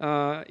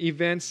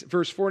events.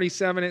 Verse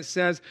 47, it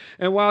says,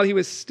 "And while he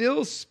was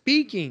still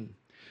speaking,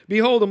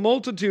 behold, a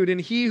multitude, and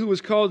he who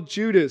was called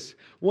Judas,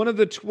 one of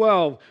the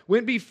 12,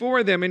 went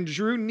before them and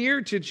drew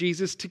near to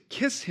Jesus to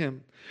kiss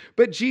him.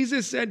 But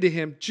Jesus said to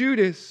him,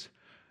 'Judas,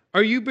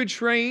 are you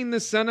betraying the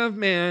Son of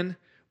Man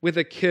with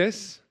a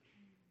kiss?'"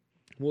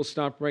 We'll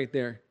stop right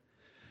there.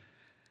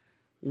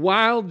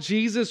 While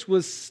Jesus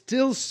was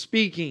still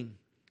speaking,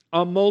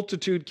 a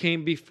multitude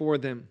came before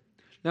them.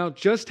 Now,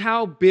 just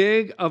how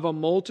big of a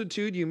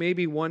multitude, you may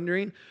be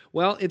wondering.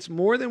 Well, it's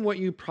more than what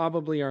you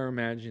probably are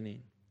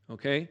imagining,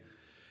 okay?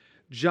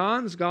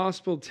 John's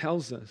gospel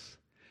tells us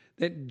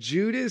that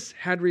Judas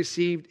had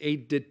received a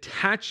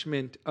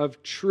detachment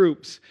of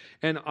troops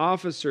and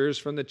officers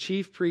from the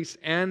chief priests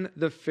and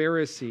the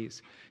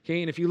Pharisees.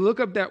 Okay, and if you look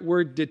up that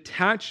word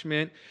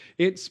detachment,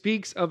 it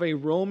speaks of a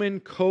Roman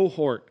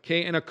cohort.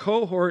 Okay, and a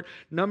cohort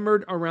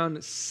numbered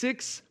around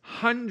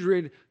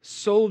 600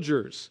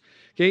 soldiers.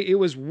 Okay, it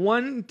was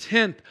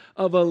 1/10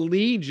 of a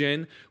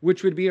legion,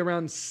 which would be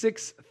around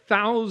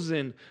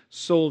 6,000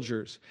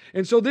 soldiers.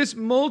 And so this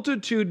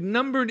multitude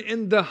numbered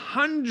in the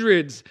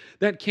hundreds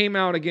that came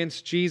out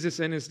against Jesus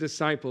and his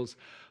disciples.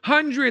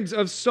 Hundreds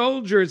of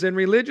soldiers and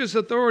religious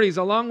authorities,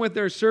 along with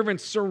their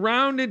servants,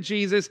 surrounded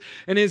Jesus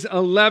and his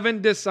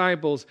 11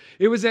 disciples.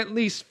 It was at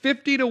least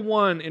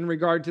 50-1 in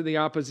regard to the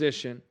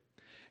opposition.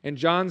 And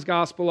John's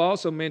gospel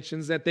also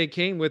mentions that they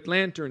came with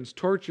lanterns,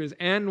 torches,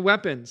 and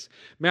weapons.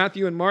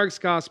 Matthew and Mark's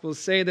gospels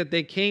say that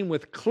they came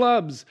with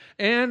clubs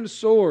and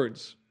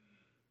swords.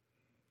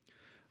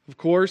 Of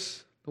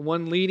course, the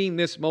one leading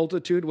this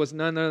multitude was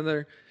none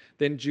other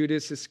than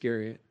Judas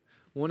Iscariot,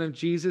 one of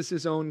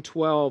Jesus' own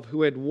 12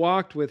 who had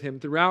walked with him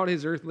throughout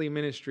his earthly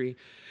ministry.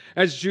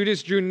 As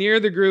Judas drew near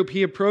the group,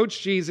 he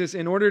approached Jesus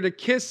in order to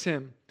kiss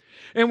him.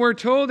 And we're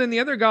told in the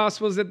other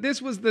Gospels that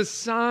this was the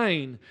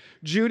sign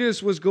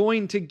Judas was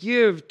going to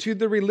give to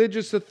the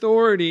religious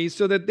authorities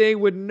so that they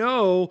would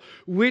know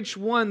which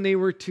one they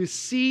were to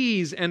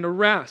seize and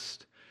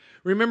arrest.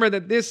 Remember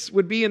that this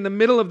would be in the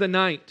middle of the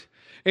night.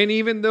 And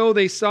even though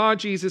they saw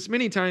Jesus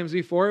many times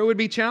before, it would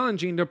be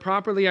challenging to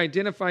properly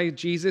identify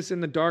Jesus in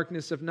the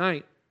darkness of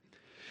night.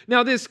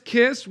 Now, this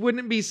kiss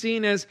wouldn't be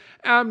seen as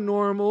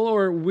abnormal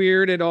or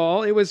weird at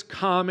all. It was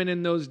common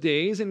in those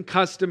days and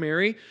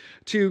customary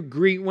to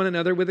greet one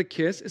another with a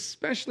kiss,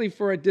 especially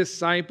for a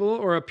disciple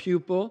or a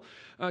pupil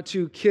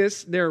to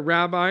kiss their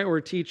rabbi or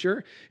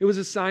teacher. It was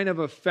a sign of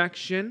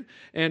affection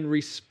and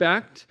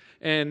respect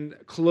and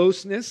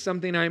closeness,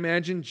 something I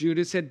imagine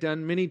Judas had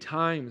done many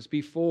times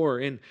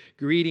before in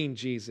greeting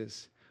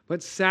Jesus.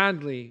 But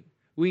sadly,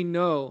 we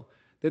know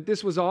that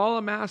this was all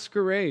a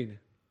masquerade.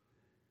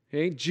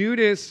 Okay?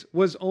 Judas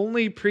was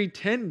only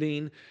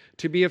pretending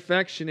to be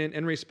affectionate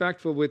and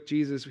respectful with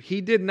Jesus.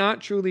 He did not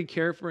truly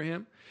care for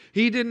him.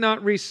 He did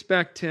not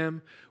respect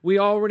him. We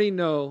already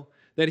know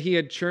that he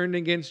had turned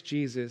against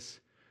Jesus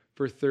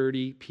for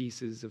 30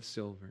 pieces of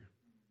silver.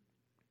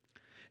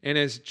 And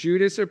as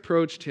Judas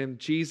approached him,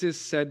 Jesus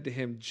said to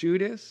him,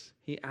 Judas,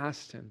 he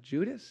asked him,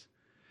 Judas,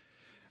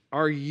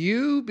 are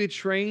you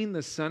betraying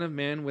the Son of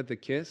Man with a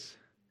kiss?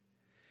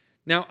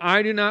 Now,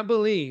 I do not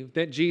believe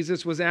that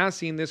Jesus was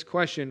asking this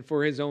question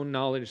for his own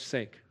knowledge's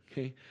sake.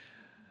 Okay?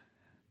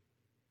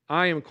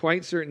 I am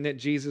quite certain that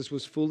Jesus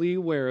was fully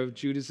aware of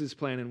Judas's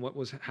plan and what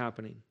was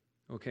happening.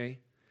 Okay?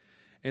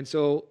 And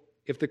so,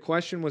 if the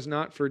question was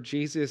not for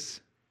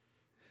Jesus,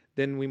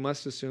 then we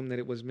must assume that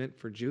it was meant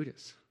for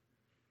Judas.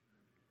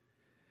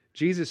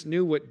 Jesus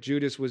knew what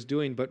Judas was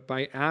doing, but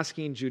by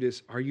asking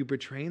Judas, are you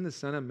betraying the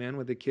Son of Man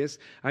with a kiss?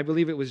 I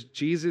believe it was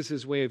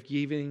Jesus' way of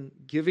giving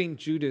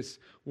Judas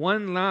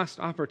one last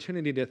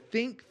opportunity to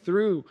think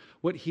through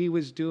what he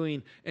was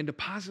doing and to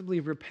possibly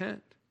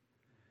repent.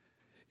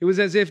 It was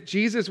as if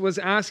Jesus was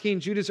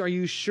asking Judas, are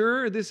you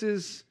sure this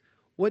is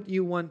what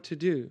you want to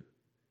do?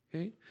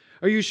 Okay?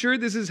 Are you sure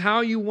this is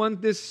how you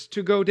want this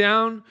to go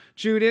down,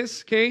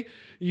 Judas? Okay?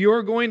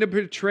 You're going to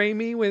betray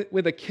me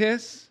with a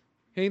kiss?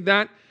 Okay?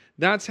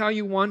 That's how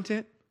you want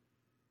it?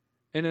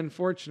 And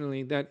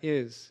unfortunately, that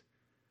is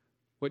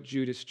what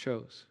Judas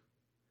chose.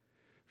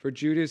 For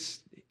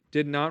Judas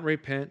did not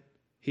repent.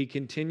 He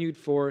continued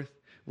forth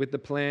with the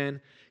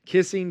plan,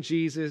 kissing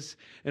Jesus.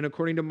 And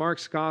according to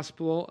Mark's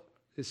gospel,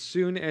 as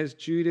soon as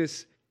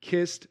Judas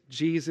kissed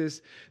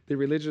Jesus, the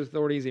religious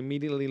authorities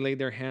immediately laid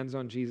their hands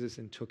on Jesus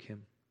and took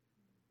him.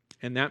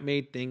 And that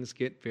made things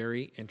get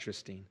very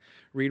interesting.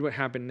 Read what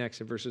happened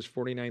next in verses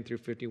 49 through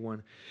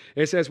 51.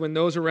 It says, when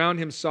those around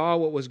him saw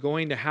what was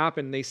going to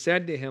happen, they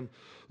said to him,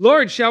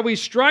 Lord, shall we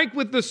strike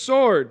with the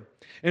sword?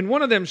 And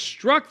one of them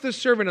struck the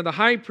servant of the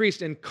high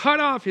priest and cut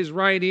off his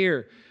right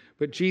ear.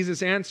 But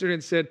Jesus answered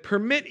and said,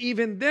 permit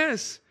even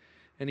this.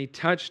 And he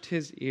touched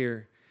his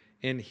ear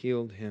and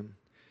healed him.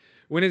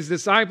 When his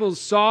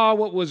disciples saw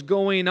what was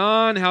going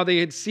on, how they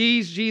had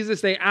seized Jesus,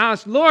 they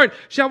asked, Lord,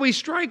 shall we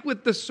strike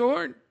with the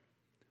sword?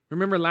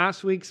 Remember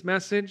last week's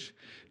message?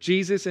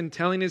 Jesus in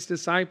telling his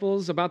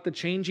disciples about the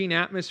changing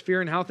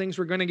atmosphere and how things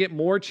were going to get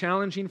more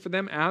challenging for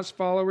them as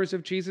followers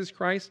of Jesus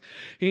Christ.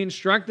 He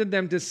instructed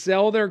them to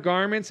sell their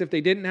garments if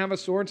they didn't have a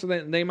sword so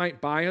that they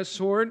might buy a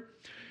sword.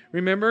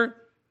 Remember?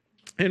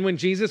 And when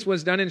Jesus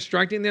was done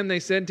instructing them, they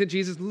said to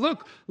Jesus,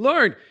 look,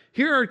 Lord,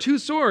 here are 2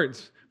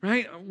 swords,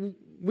 right?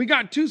 We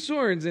got 2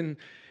 swords. And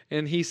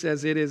he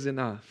says, it is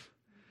enough.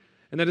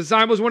 And the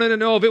disciples wanted to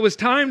know if it was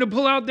time to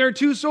pull out their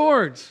 2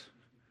 swords.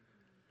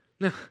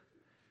 Now,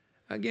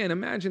 again,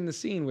 imagine the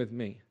scene with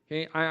me.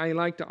 Okay? I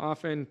like to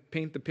often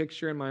paint the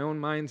picture in my own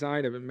mind's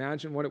eye to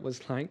imagine what it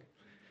was like.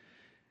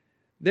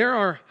 There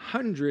are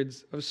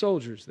hundreds of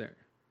soldiers there.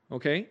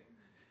 Okay?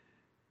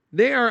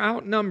 They are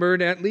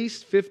outnumbered at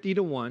least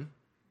 50-1.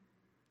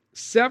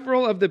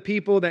 Several of the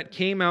people that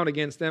came out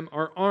against them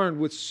are armed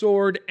with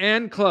sword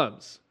and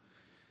clubs.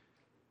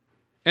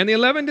 And the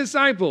 11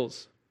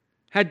 disciples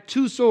had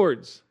 2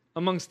 swords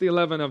amongst the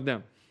 11 of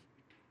them.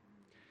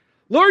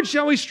 Lord,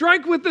 shall we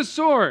strike with the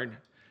sword?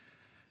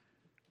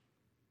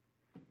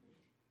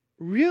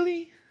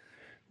 Really?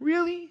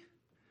 Really?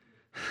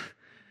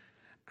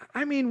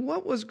 I mean,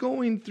 what was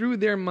going through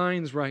their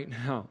minds right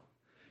now?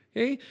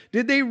 Okay?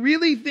 Did they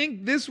really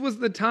think this was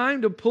the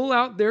time to pull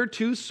out their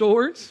 2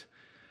 swords?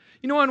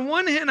 You know, on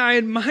one hand, I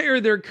admire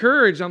their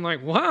courage. I'm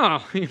like,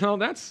 wow,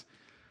 that's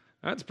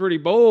pretty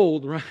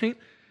bold, right?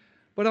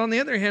 But on the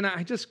other hand,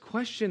 I just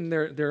question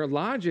their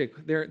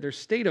logic, their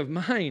state of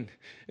mind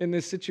in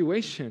this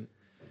situation.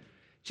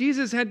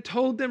 Jesus had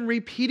told them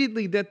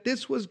repeatedly that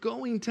this was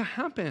going to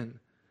happen.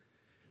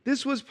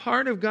 This was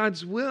part of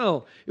God's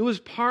will. It was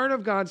part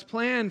of God's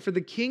plan for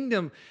the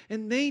kingdom,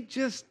 and they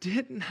just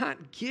did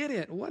not get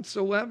it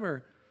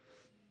whatsoever.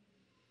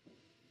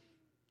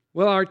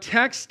 Well, our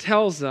text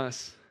tells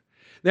us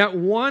that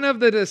one of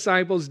the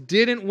disciples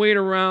didn't wait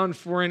around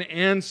for an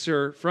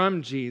answer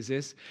from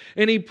Jesus,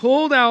 and he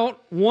pulled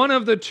out one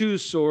of the 2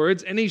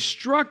 swords, and he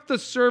struck the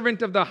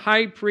servant of the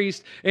high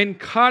priest and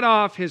cut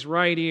off his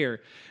right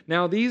ear.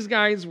 Now, these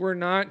guys were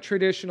not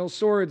traditional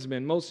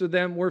swordsmen. Most of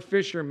them were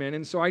fishermen,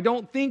 and so I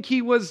don't think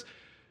he was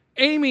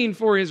aiming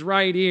for his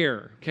right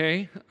ear,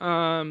 okay?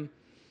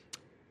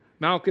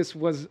 Malchus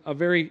was a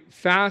very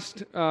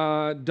fast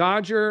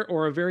dodger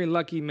or a very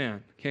lucky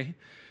man, okay?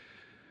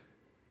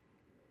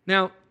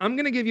 Now, I'm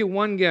going to give you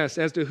one guess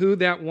as to who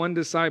that one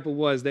disciple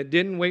was that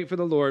didn't wait for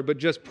the Lord, but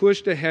just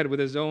pushed ahead with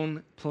his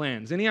own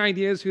plans. Any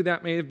ideas who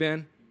that may have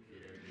been?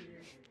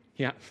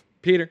 Yeah,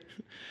 Peter.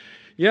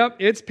 Yep,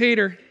 it's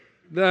Peter.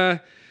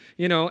 The,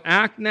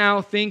 act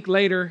now, think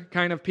later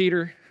kind of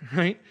Peter,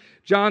 right?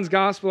 John's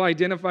gospel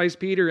identifies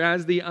Peter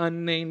as the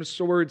unnamed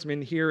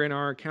swordsman here in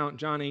our account,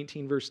 John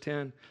 18, verse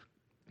 10.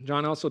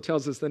 John also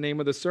tells us the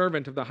name of the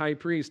servant of the high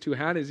priest who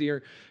had his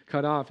ear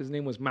cut off. His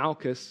name was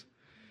Malchus.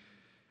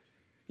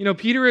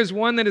 Peter is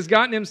one that has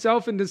gotten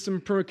himself into some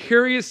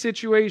precarious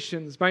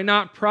situations by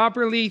not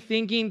properly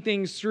thinking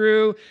things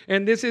through,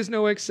 and this is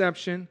no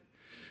exception.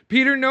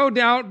 Peter no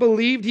doubt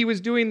believed he was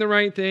doing the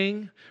right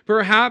thing.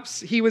 Perhaps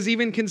he was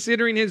even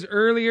considering his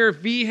earlier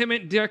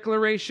vehement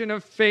declaration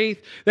of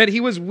faith that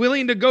he was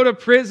willing to go to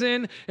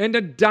prison and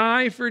to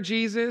die for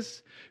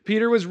Jesus.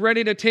 Peter was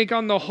ready to take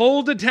on the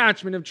whole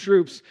detachment of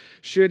troops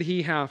should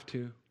he have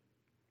to.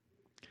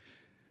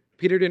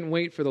 Peter didn't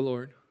wait for the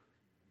Lord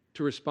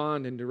to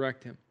respond and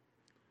direct him,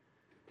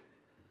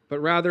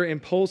 but rather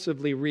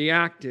impulsively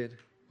reacted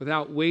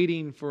without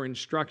waiting for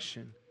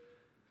instruction.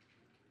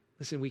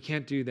 Listen, we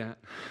can't do that.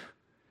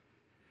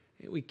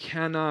 We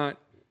cannot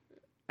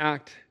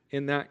act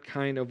in that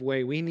kind of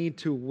way. We need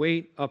to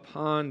wait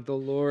upon the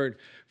Lord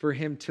for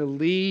Him to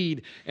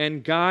lead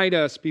and guide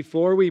us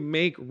before we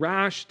make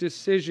rash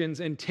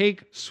decisions and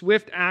take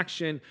swift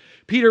action.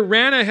 Peter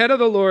ran ahead of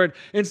the Lord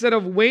instead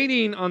of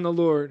waiting on the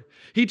Lord.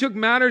 He took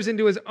matters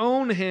into his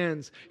own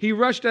hands. He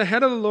rushed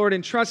ahead of the Lord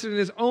and trusted in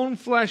his own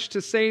flesh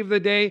to save the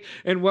day,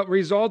 and what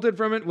resulted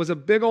from it was a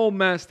big old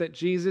mess that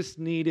Jesus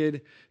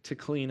needed to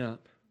clean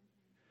up.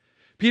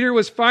 Peter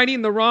was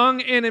fighting the wrong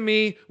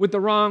enemy with the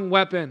wrong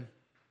weapon.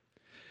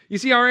 You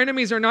see, our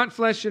enemies are not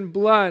flesh and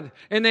blood,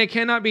 and they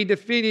cannot be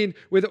defeated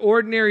with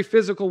ordinary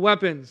physical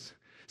weapons.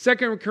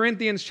 2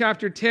 Corinthians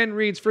chapter 10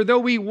 reads, "For though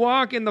we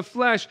walk in the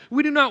flesh,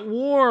 we do not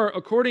war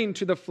according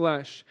to the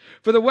flesh.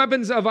 For the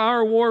weapons of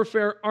our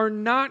warfare are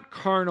not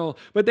carnal,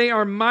 but they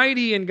are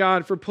mighty in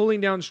God for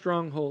pulling down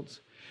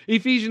strongholds."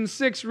 Ephesians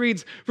 6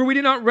 reads, "For we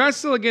do not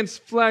wrestle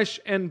against flesh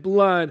and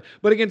blood,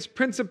 but against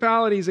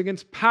principalities,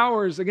 against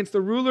powers, against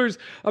the rulers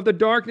of the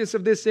darkness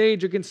of this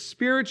age, against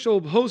spiritual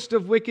hosts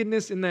of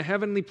wickedness in the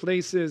heavenly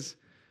places."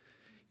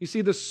 You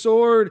see, the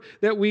sword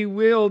that we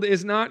wield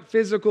is not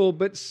physical,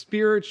 but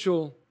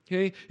spiritual.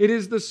 Okay? It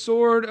is the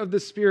sword of the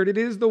Spirit. It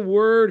is the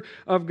Word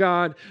of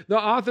God. The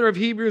author of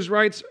Hebrews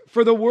writes,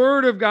 "For the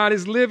Word of God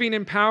is living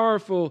and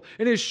powerful,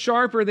 and is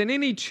sharper than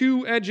any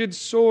two-edged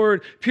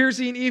sword,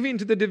 piercing even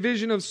to the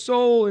division of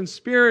soul and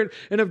spirit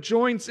and of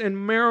joints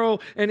and marrow,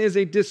 and is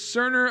a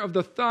discerner of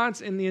the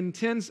thoughts and the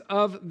intents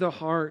of the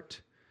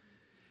heart."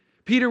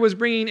 Peter was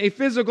bringing a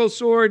physical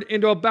sword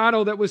into a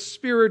battle that was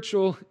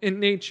spiritual in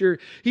nature.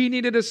 He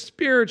needed a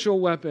spiritual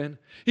weapon.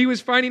 He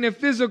was fighting a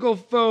physical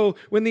foe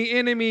when the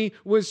enemy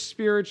was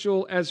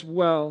spiritual as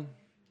well.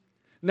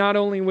 Not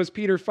only was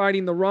Peter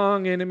fighting the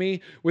wrong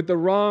enemy with the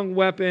wrong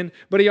weapon,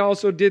 but he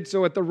also did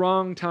so at the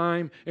wrong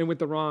time and with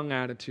the wrong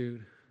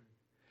attitude.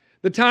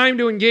 The time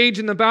to engage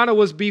in the battle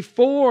was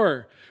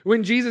before,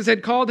 when Jesus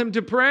had called him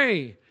to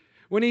pray.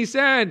 When he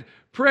said,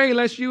 "Pray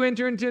lest you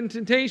enter into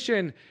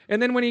temptation." And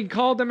then when he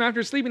called them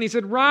after sleeping, he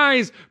said,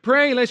 "Rise,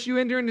 pray lest you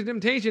enter into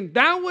temptation."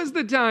 That was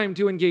the time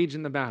to engage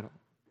in the battle.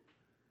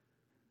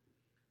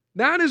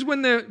 That is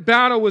when the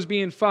battle was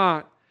being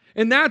fought.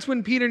 And that's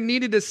when Peter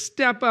needed to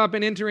step up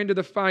and enter into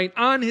the fight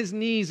on his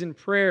knees in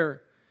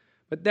prayer.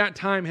 But that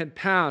time had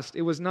passed.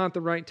 It was not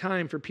the right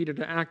time for Peter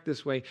to act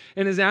this way.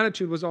 And his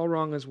attitude was all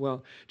wrong as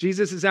well.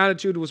 Jesus'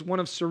 attitude was one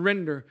of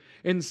surrender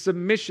and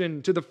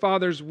submission to the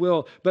Father's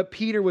will. But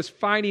Peter was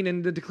fighting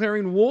and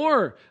declaring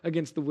war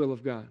against the will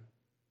of God.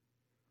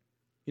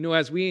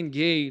 As we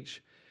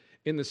engage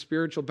in the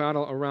spiritual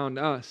battle around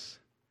us,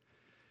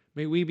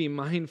 may we be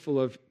mindful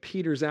of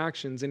Peter's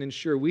actions and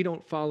ensure we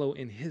don't follow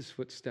in his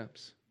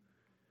footsteps.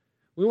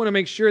 We want to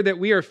make sure that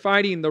we are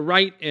fighting the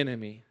right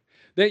enemy,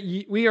 that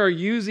we are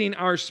using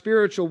our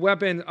spiritual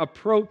weapon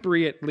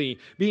appropriately,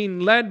 being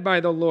led by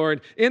the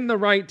Lord in the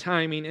right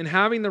timing and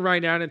having the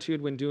right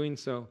attitude when doing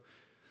so.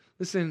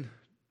 Listen,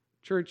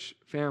 church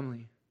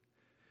family,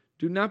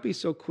 do not be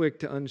so quick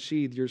to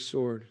unsheathe your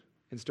sword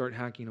and start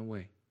hacking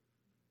away.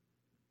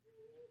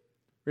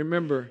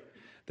 Remember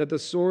that the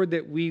sword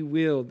that we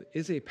wield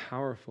is a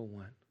powerful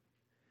one.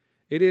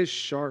 It is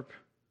sharp.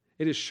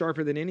 It is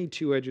sharper than any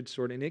two-edged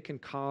sword, and it can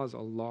cause a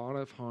lot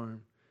of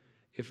harm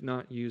if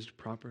not used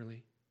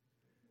properly.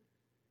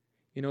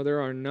 There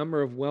are a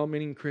number of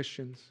well-meaning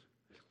Christians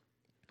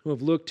who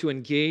have looked to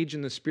engage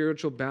in the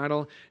spiritual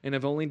battle and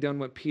have only done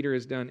what Peter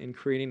has done in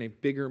creating a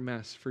bigger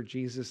mess for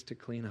Jesus to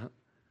clean up.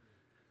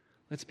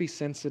 Let's be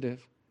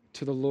sensitive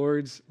to the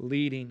Lord's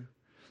leading.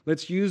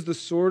 Let's use the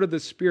sword of the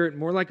Spirit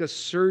more like a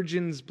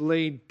surgeon's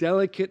blade,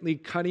 delicately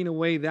cutting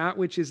away that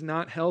which is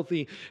not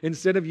healthy.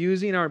 Instead of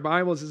using our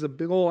Bibles as a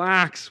big old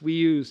axe we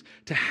use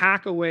to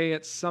hack away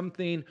at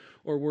something,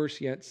 or worse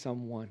yet,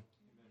 someone.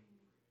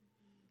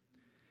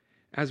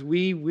 As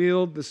we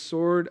wield the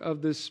sword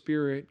of the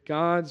Spirit,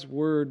 God's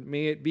word,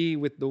 may it be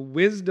with the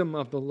wisdom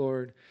of the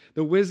Lord,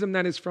 the wisdom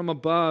that is from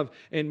above,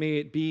 and may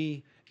it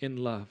be in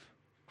love.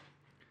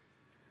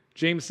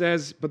 James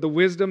says, but the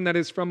wisdom that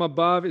is from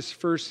above is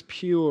first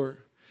pure,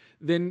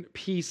 then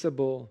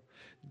peaceable,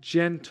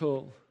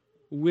 gentle,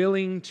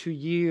 willing to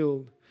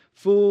yield,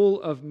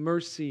 full of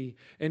mercy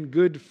and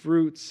good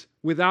fruits,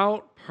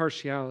 without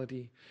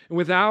partiality and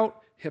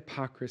without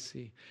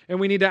hypocrisy. And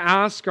we need to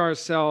ask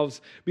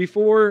ourselves,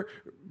 before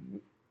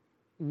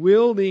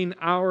wielding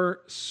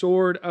our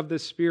sword of the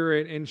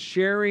Spirit and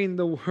sharing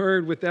the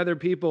word with other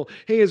people,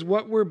 hey, is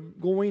what we're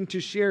going to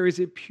share, is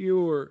it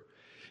pure?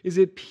 Is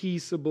it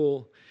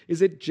peaceable?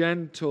 Is it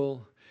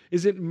gentle?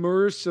 Is it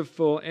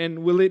merciful? And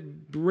will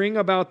it bring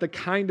about the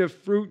kind of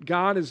fruit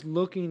God is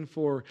looking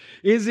for?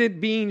 Is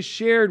it being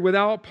shared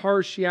without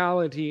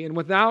partiality and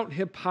without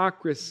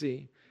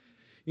hypocrisy?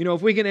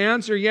 If we can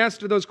answer yes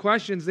to those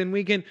questions, then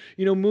we can,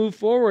 move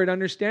forward,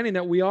 understanding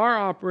that we are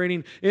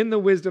operating in the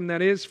wisdom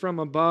that is from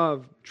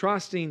above,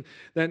 trusting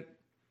that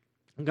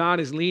God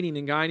is leading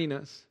and guiding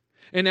us.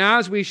 And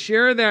as we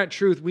share that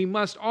truth, we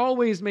must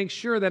always make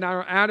sure that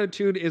our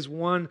attitude is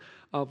one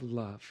of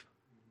love.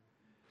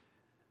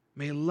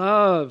 May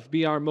love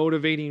be our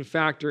motivating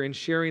factor in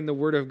sharing the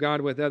Word of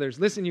God with others.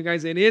 Listen, you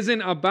guys, it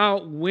isn't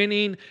about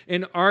winning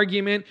an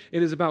argument.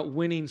 It is about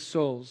winning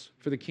souls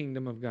for the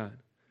kingdom of God.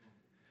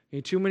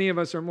 Too many of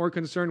us are more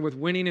concerned with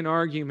winning an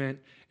argument,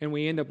 and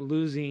we end up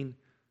losing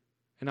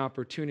an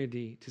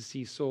opportunity to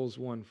see souls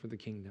won for the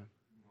kingdom.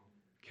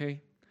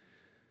 Okay?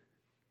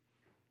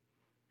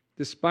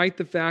 Despite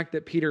the fact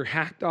that Peter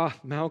hacked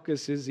off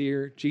Malchus's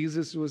ear,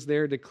 Jesus was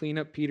there to clean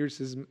up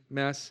Peter's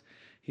mess.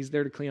 He's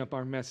there to clean up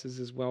our messes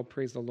as well.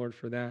 Praise the Lord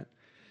for that.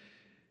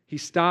 He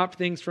stopped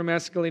things from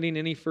escalating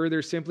any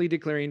further, simply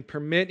declaring,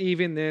 permit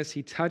even this.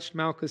 He touched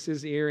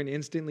Malchus's ear and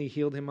instantly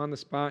healed him on the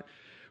spot.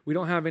 We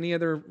don't have any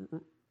other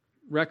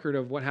record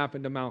of what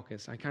happened to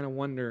Malchus. I kind of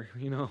wonder,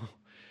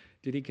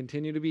 did he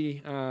continue to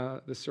be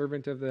the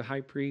servant of the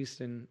high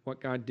priest and what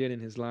God did in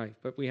his life?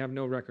 But we have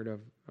no record of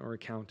or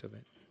account of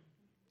it.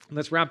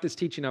 Let's wrap this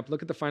teaching up.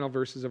 Look at the final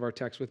verses of our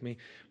text with me,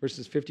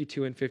 verses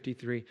 52 and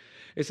 53.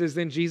 It says,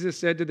 then Jesus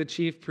said to the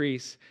chief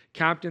priests,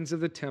 captains of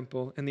the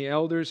temple, and the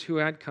elders who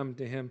had come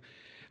to him,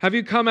 have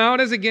you come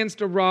out as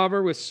against a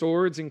robber with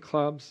swords and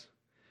clubs?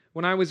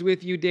 When I was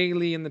with you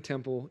daily in the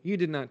temple, you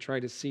did not try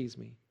to seize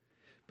me.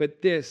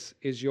 But this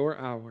is your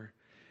hour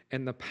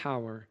and the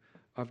power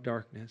of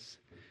darkness.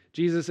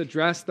 Jesus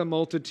addressed the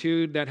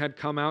multitude that had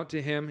come out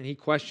to him, and he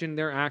questioned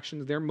their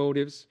actions, their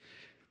motives.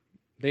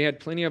 They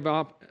had plenty of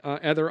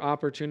other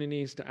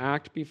opportunities to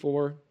act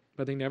before,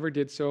 but they never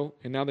did so.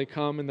 And now they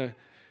come in the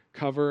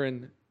cover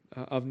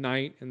of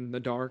night and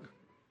the dark.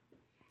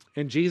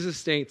 And Jesus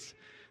states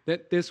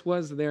that this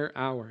was their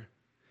hour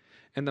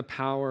and the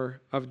power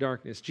of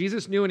darkness.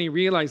 Jesus knew and he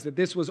realized that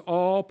this was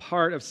all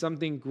part of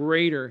something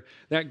greater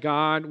that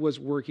God was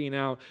working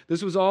out.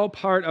 This was all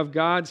part of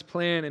God's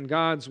plan and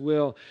God's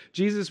will.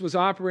 Jesus was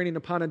operating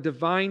upon a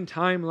divine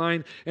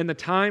timeline, and the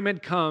time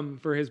had come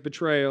for his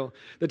betrayal.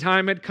 The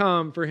time had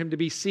come for him to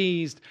be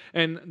seized,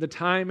 and the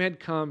time had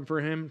come for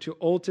him to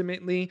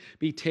ultimately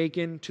be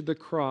taken to the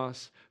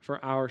cross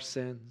for our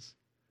sins.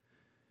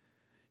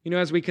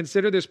 As we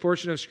consider this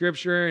portion of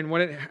Scripture and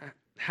what it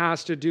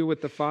has to do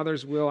with the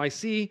Father's will, I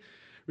see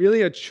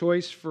really a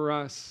choice for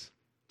us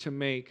to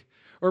make,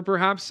 or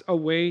perhaps a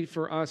way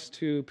for us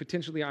to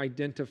potentially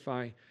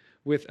identify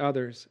with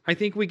others. I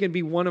think we can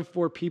be one of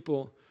four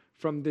people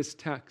from this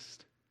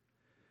text.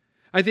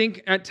 I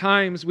think at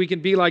times we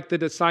can be like the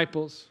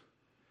disciples,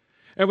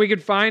 and we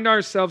could find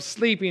ourselves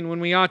sleeping when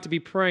we ought to be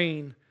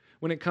praying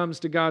when it comes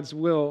to God's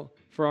will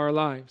for our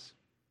lives.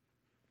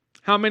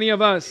 How many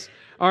of us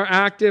are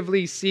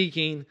actively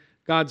seeking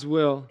God's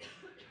will?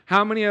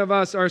 How many of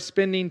us are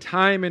spending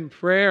time in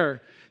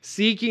prayer,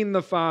 seeking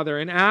the Father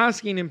and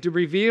asking Him to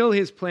reveal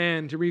His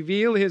plan, to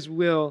reveal His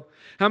will?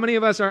 How many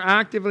of us are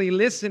actively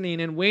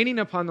listening and waiting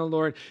upon the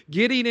Lord,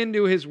 getting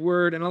into His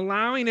Word and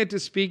allowing it to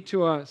speak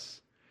to us?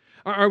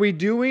 Are we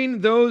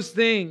doing those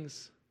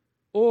things?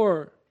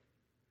 Or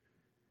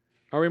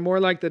are we more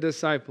like the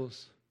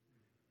disciples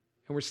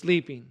and we're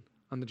sleeping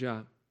on the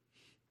job?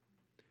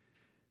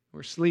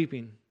 We're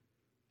sleeping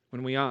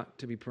when we ought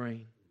to be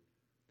praying.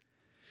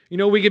 You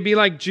know, we could be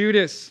like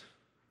Judas,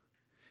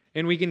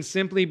 and we can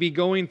simply be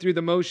going through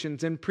the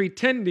motions and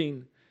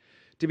pretending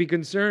to be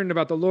concerned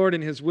about the Lord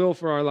and His will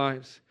for our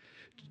lives.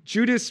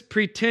 Judas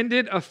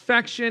pretended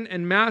affection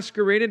and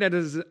masqueraded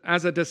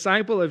as a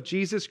disciple of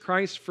Jesus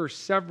Christ for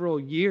several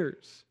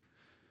years,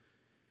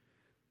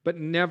 but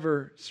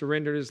never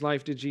surrendered his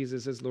life to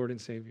Jesus as Lord and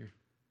Savior.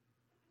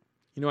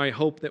 You know, I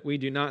hope that we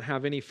do not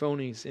have any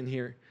phonies in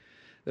here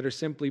that are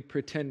simply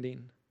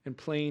pretending and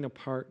playing a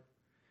part.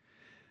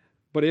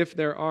 But if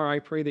there are, I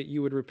pray that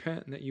you would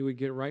repent and that you would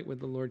get right with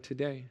the Lord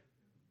today.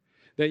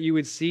 That you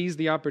would seize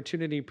the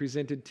opportunity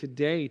presented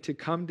today to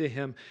come to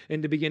Him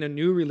and to begin a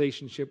new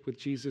relationship with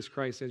Jesus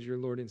Christ as your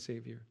Lord and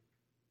Savior.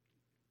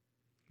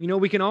 You know,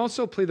 we can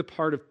also play the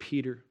part of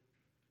Peter.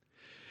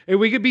 And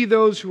we could be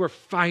those who are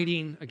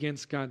fighting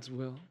against God's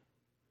will.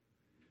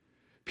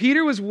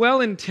 Peter was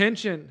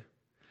well-intentioned.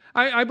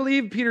 I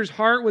believe Peter's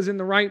heart was in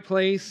the right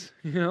place.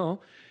 You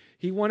know,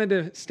 he wanted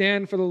to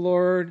stand for the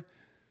Lord.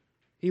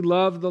 He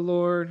loved the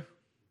Lord.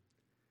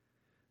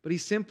 But he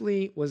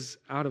simply was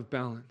out of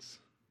balance.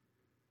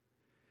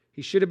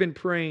 He should have been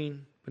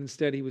praying, but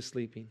instead he was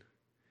sleeping.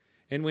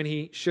 And when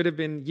he should have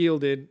been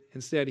yielded,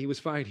 instead he was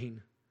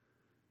fighting.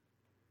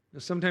 Now,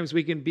 sometimes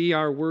we can be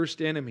our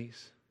worst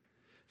enemies,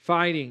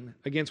 fighting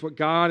against what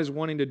God is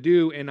wanting to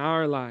do in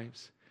our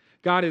lives.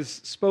 God has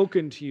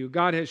spoken to you.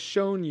 God has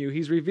shown you.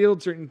 He's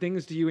revealed certain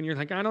things to you, and you're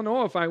like, I don't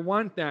know if I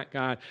want that,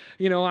 God.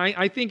 You know,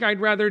 I think I'd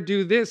rather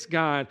do this,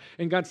 God.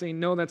 And God's saying,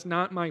 no, that's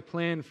not my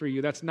plan for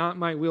you. That's not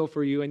my will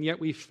for you. And yet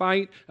we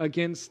fight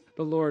against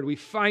the Lord. We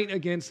fight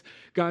against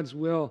God's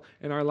will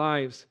in our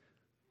lives.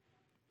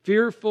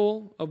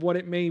 Fearful of what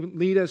it may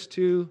lead us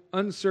to,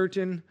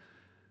 uncertain,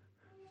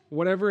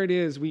 whatever it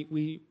is,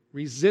 we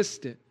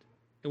resist it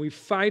and we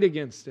fight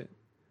against it.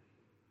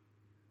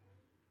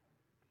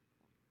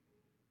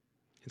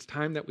 It's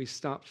time that we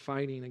stop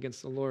fighting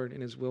against the Lord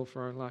and His will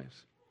for our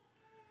lives.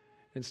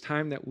 It's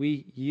time that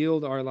we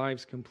yield our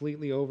lives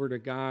completely over to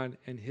God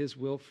and His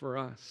will for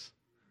us.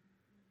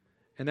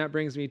 And that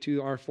brings me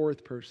to our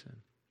fourth person,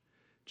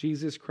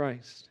 Jesus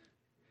Christ.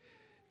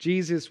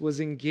 Jesus was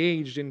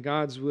engaged in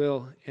God's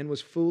will and was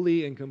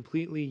fully and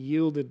completely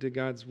yielded to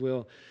God's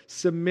will,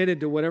 submitted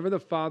to whatever the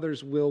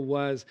Father's will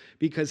was,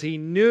 because He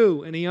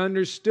knew and He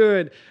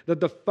understood that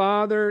the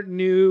Father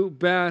knew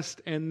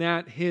best and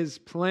that His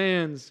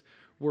plans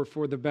were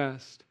for the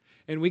best.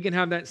 And we can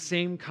have that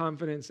same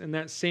confidence and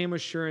that same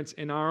assurance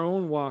in our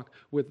own walk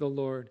with the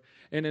Lord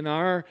and in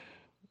our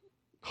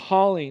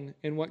calling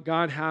and what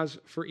God has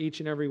for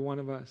each and every one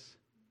of us.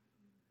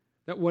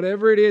 That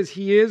whatever it is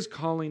He is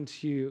calling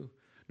to you,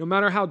 no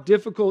matter how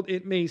difficult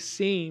it may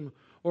seem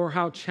or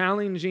how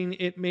challenging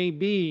it may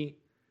be,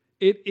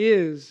 it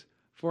is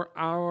for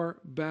our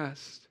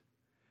best.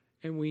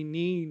 And we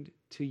need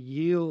to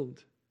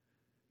yield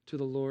to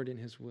the Lord in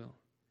His will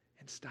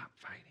and stop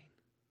fighting.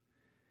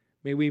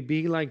 May we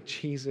be like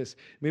Jesus.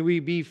 May we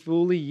be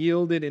fully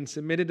yielded and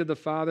submitted to the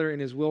Father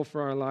and His will for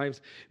our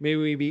lives. May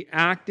we be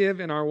active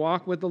in our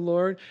walk with the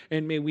Lord,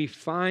 and may we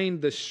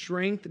find the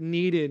strength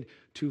needed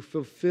to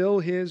fulfill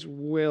His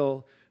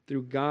will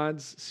through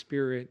God's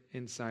Spirit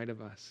inside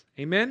of us.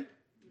 Amen?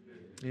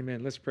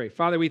 Amen. Let's pray.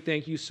 Father, we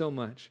thank You so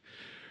much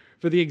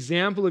for the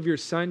example of Your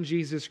Son,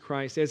 Jesus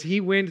Christ, as He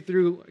went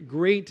through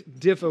great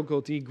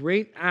difficulty,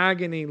 great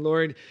agony,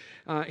 Lord.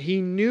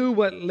 He knew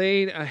what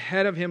laid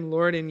ahead of Him,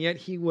 Lord, and yet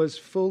He was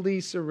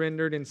fully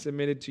surrendered and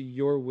submitted to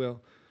Your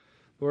will.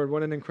 Lord,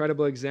 what an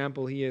incredible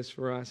example He is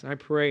for us. I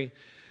pray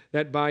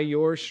that by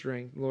Your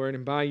strength, Lord,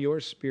 and by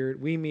Your Spirit,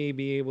 we may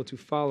be able to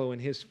follow in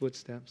His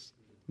footsteps,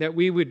 that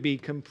we would be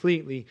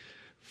completely,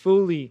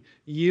 fully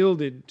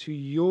yielded to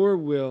Your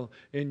will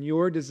and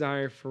Your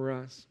desire for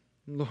us.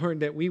 Lord,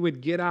 that we would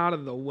get out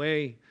of the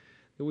way,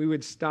 that we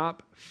would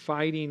stop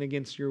fighting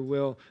against Your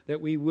will, that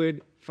we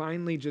would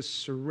finally just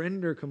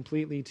surrender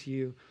completely to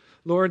You.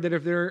 Lord, that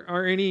if there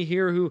are any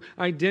here who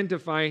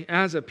identify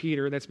as a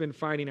Peter that's been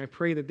fighting, I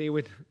pray that they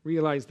would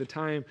realize the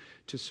time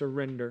to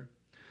surrender.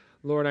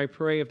 Lord, I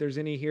pray if there's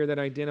any here that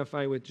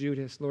identify with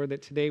Judas, Lord,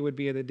 that today would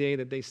be the day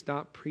that they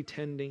stop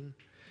pretending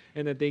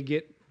and that they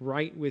get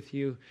right with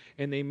You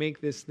and they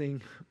make this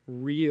thing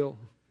real.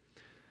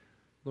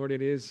 Lord,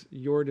 it is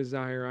Your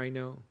desire, I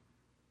know.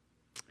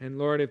 And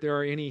Lord, if there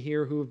are any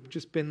here who have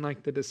just been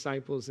like the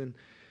disciples and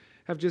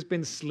have just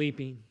been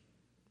sleeping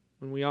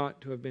when we ought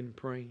to have been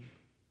praying,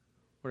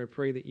 Lord, I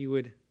pray that You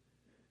would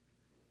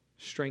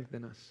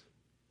strengthen us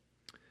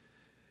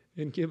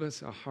and give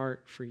us a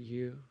heart for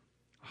You,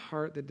 a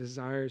heart that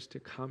desires to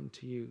come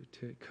to You,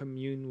 to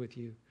commune with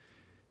You,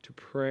 to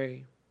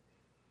pray,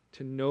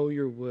 to know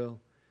Your will,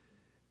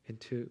 and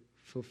to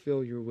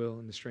fulfill your will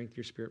and the strength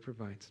your Spirit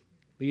provides.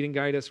 Lead and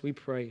guide us, we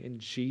pray, in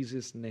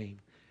Jesus' name.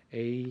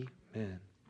 Amen.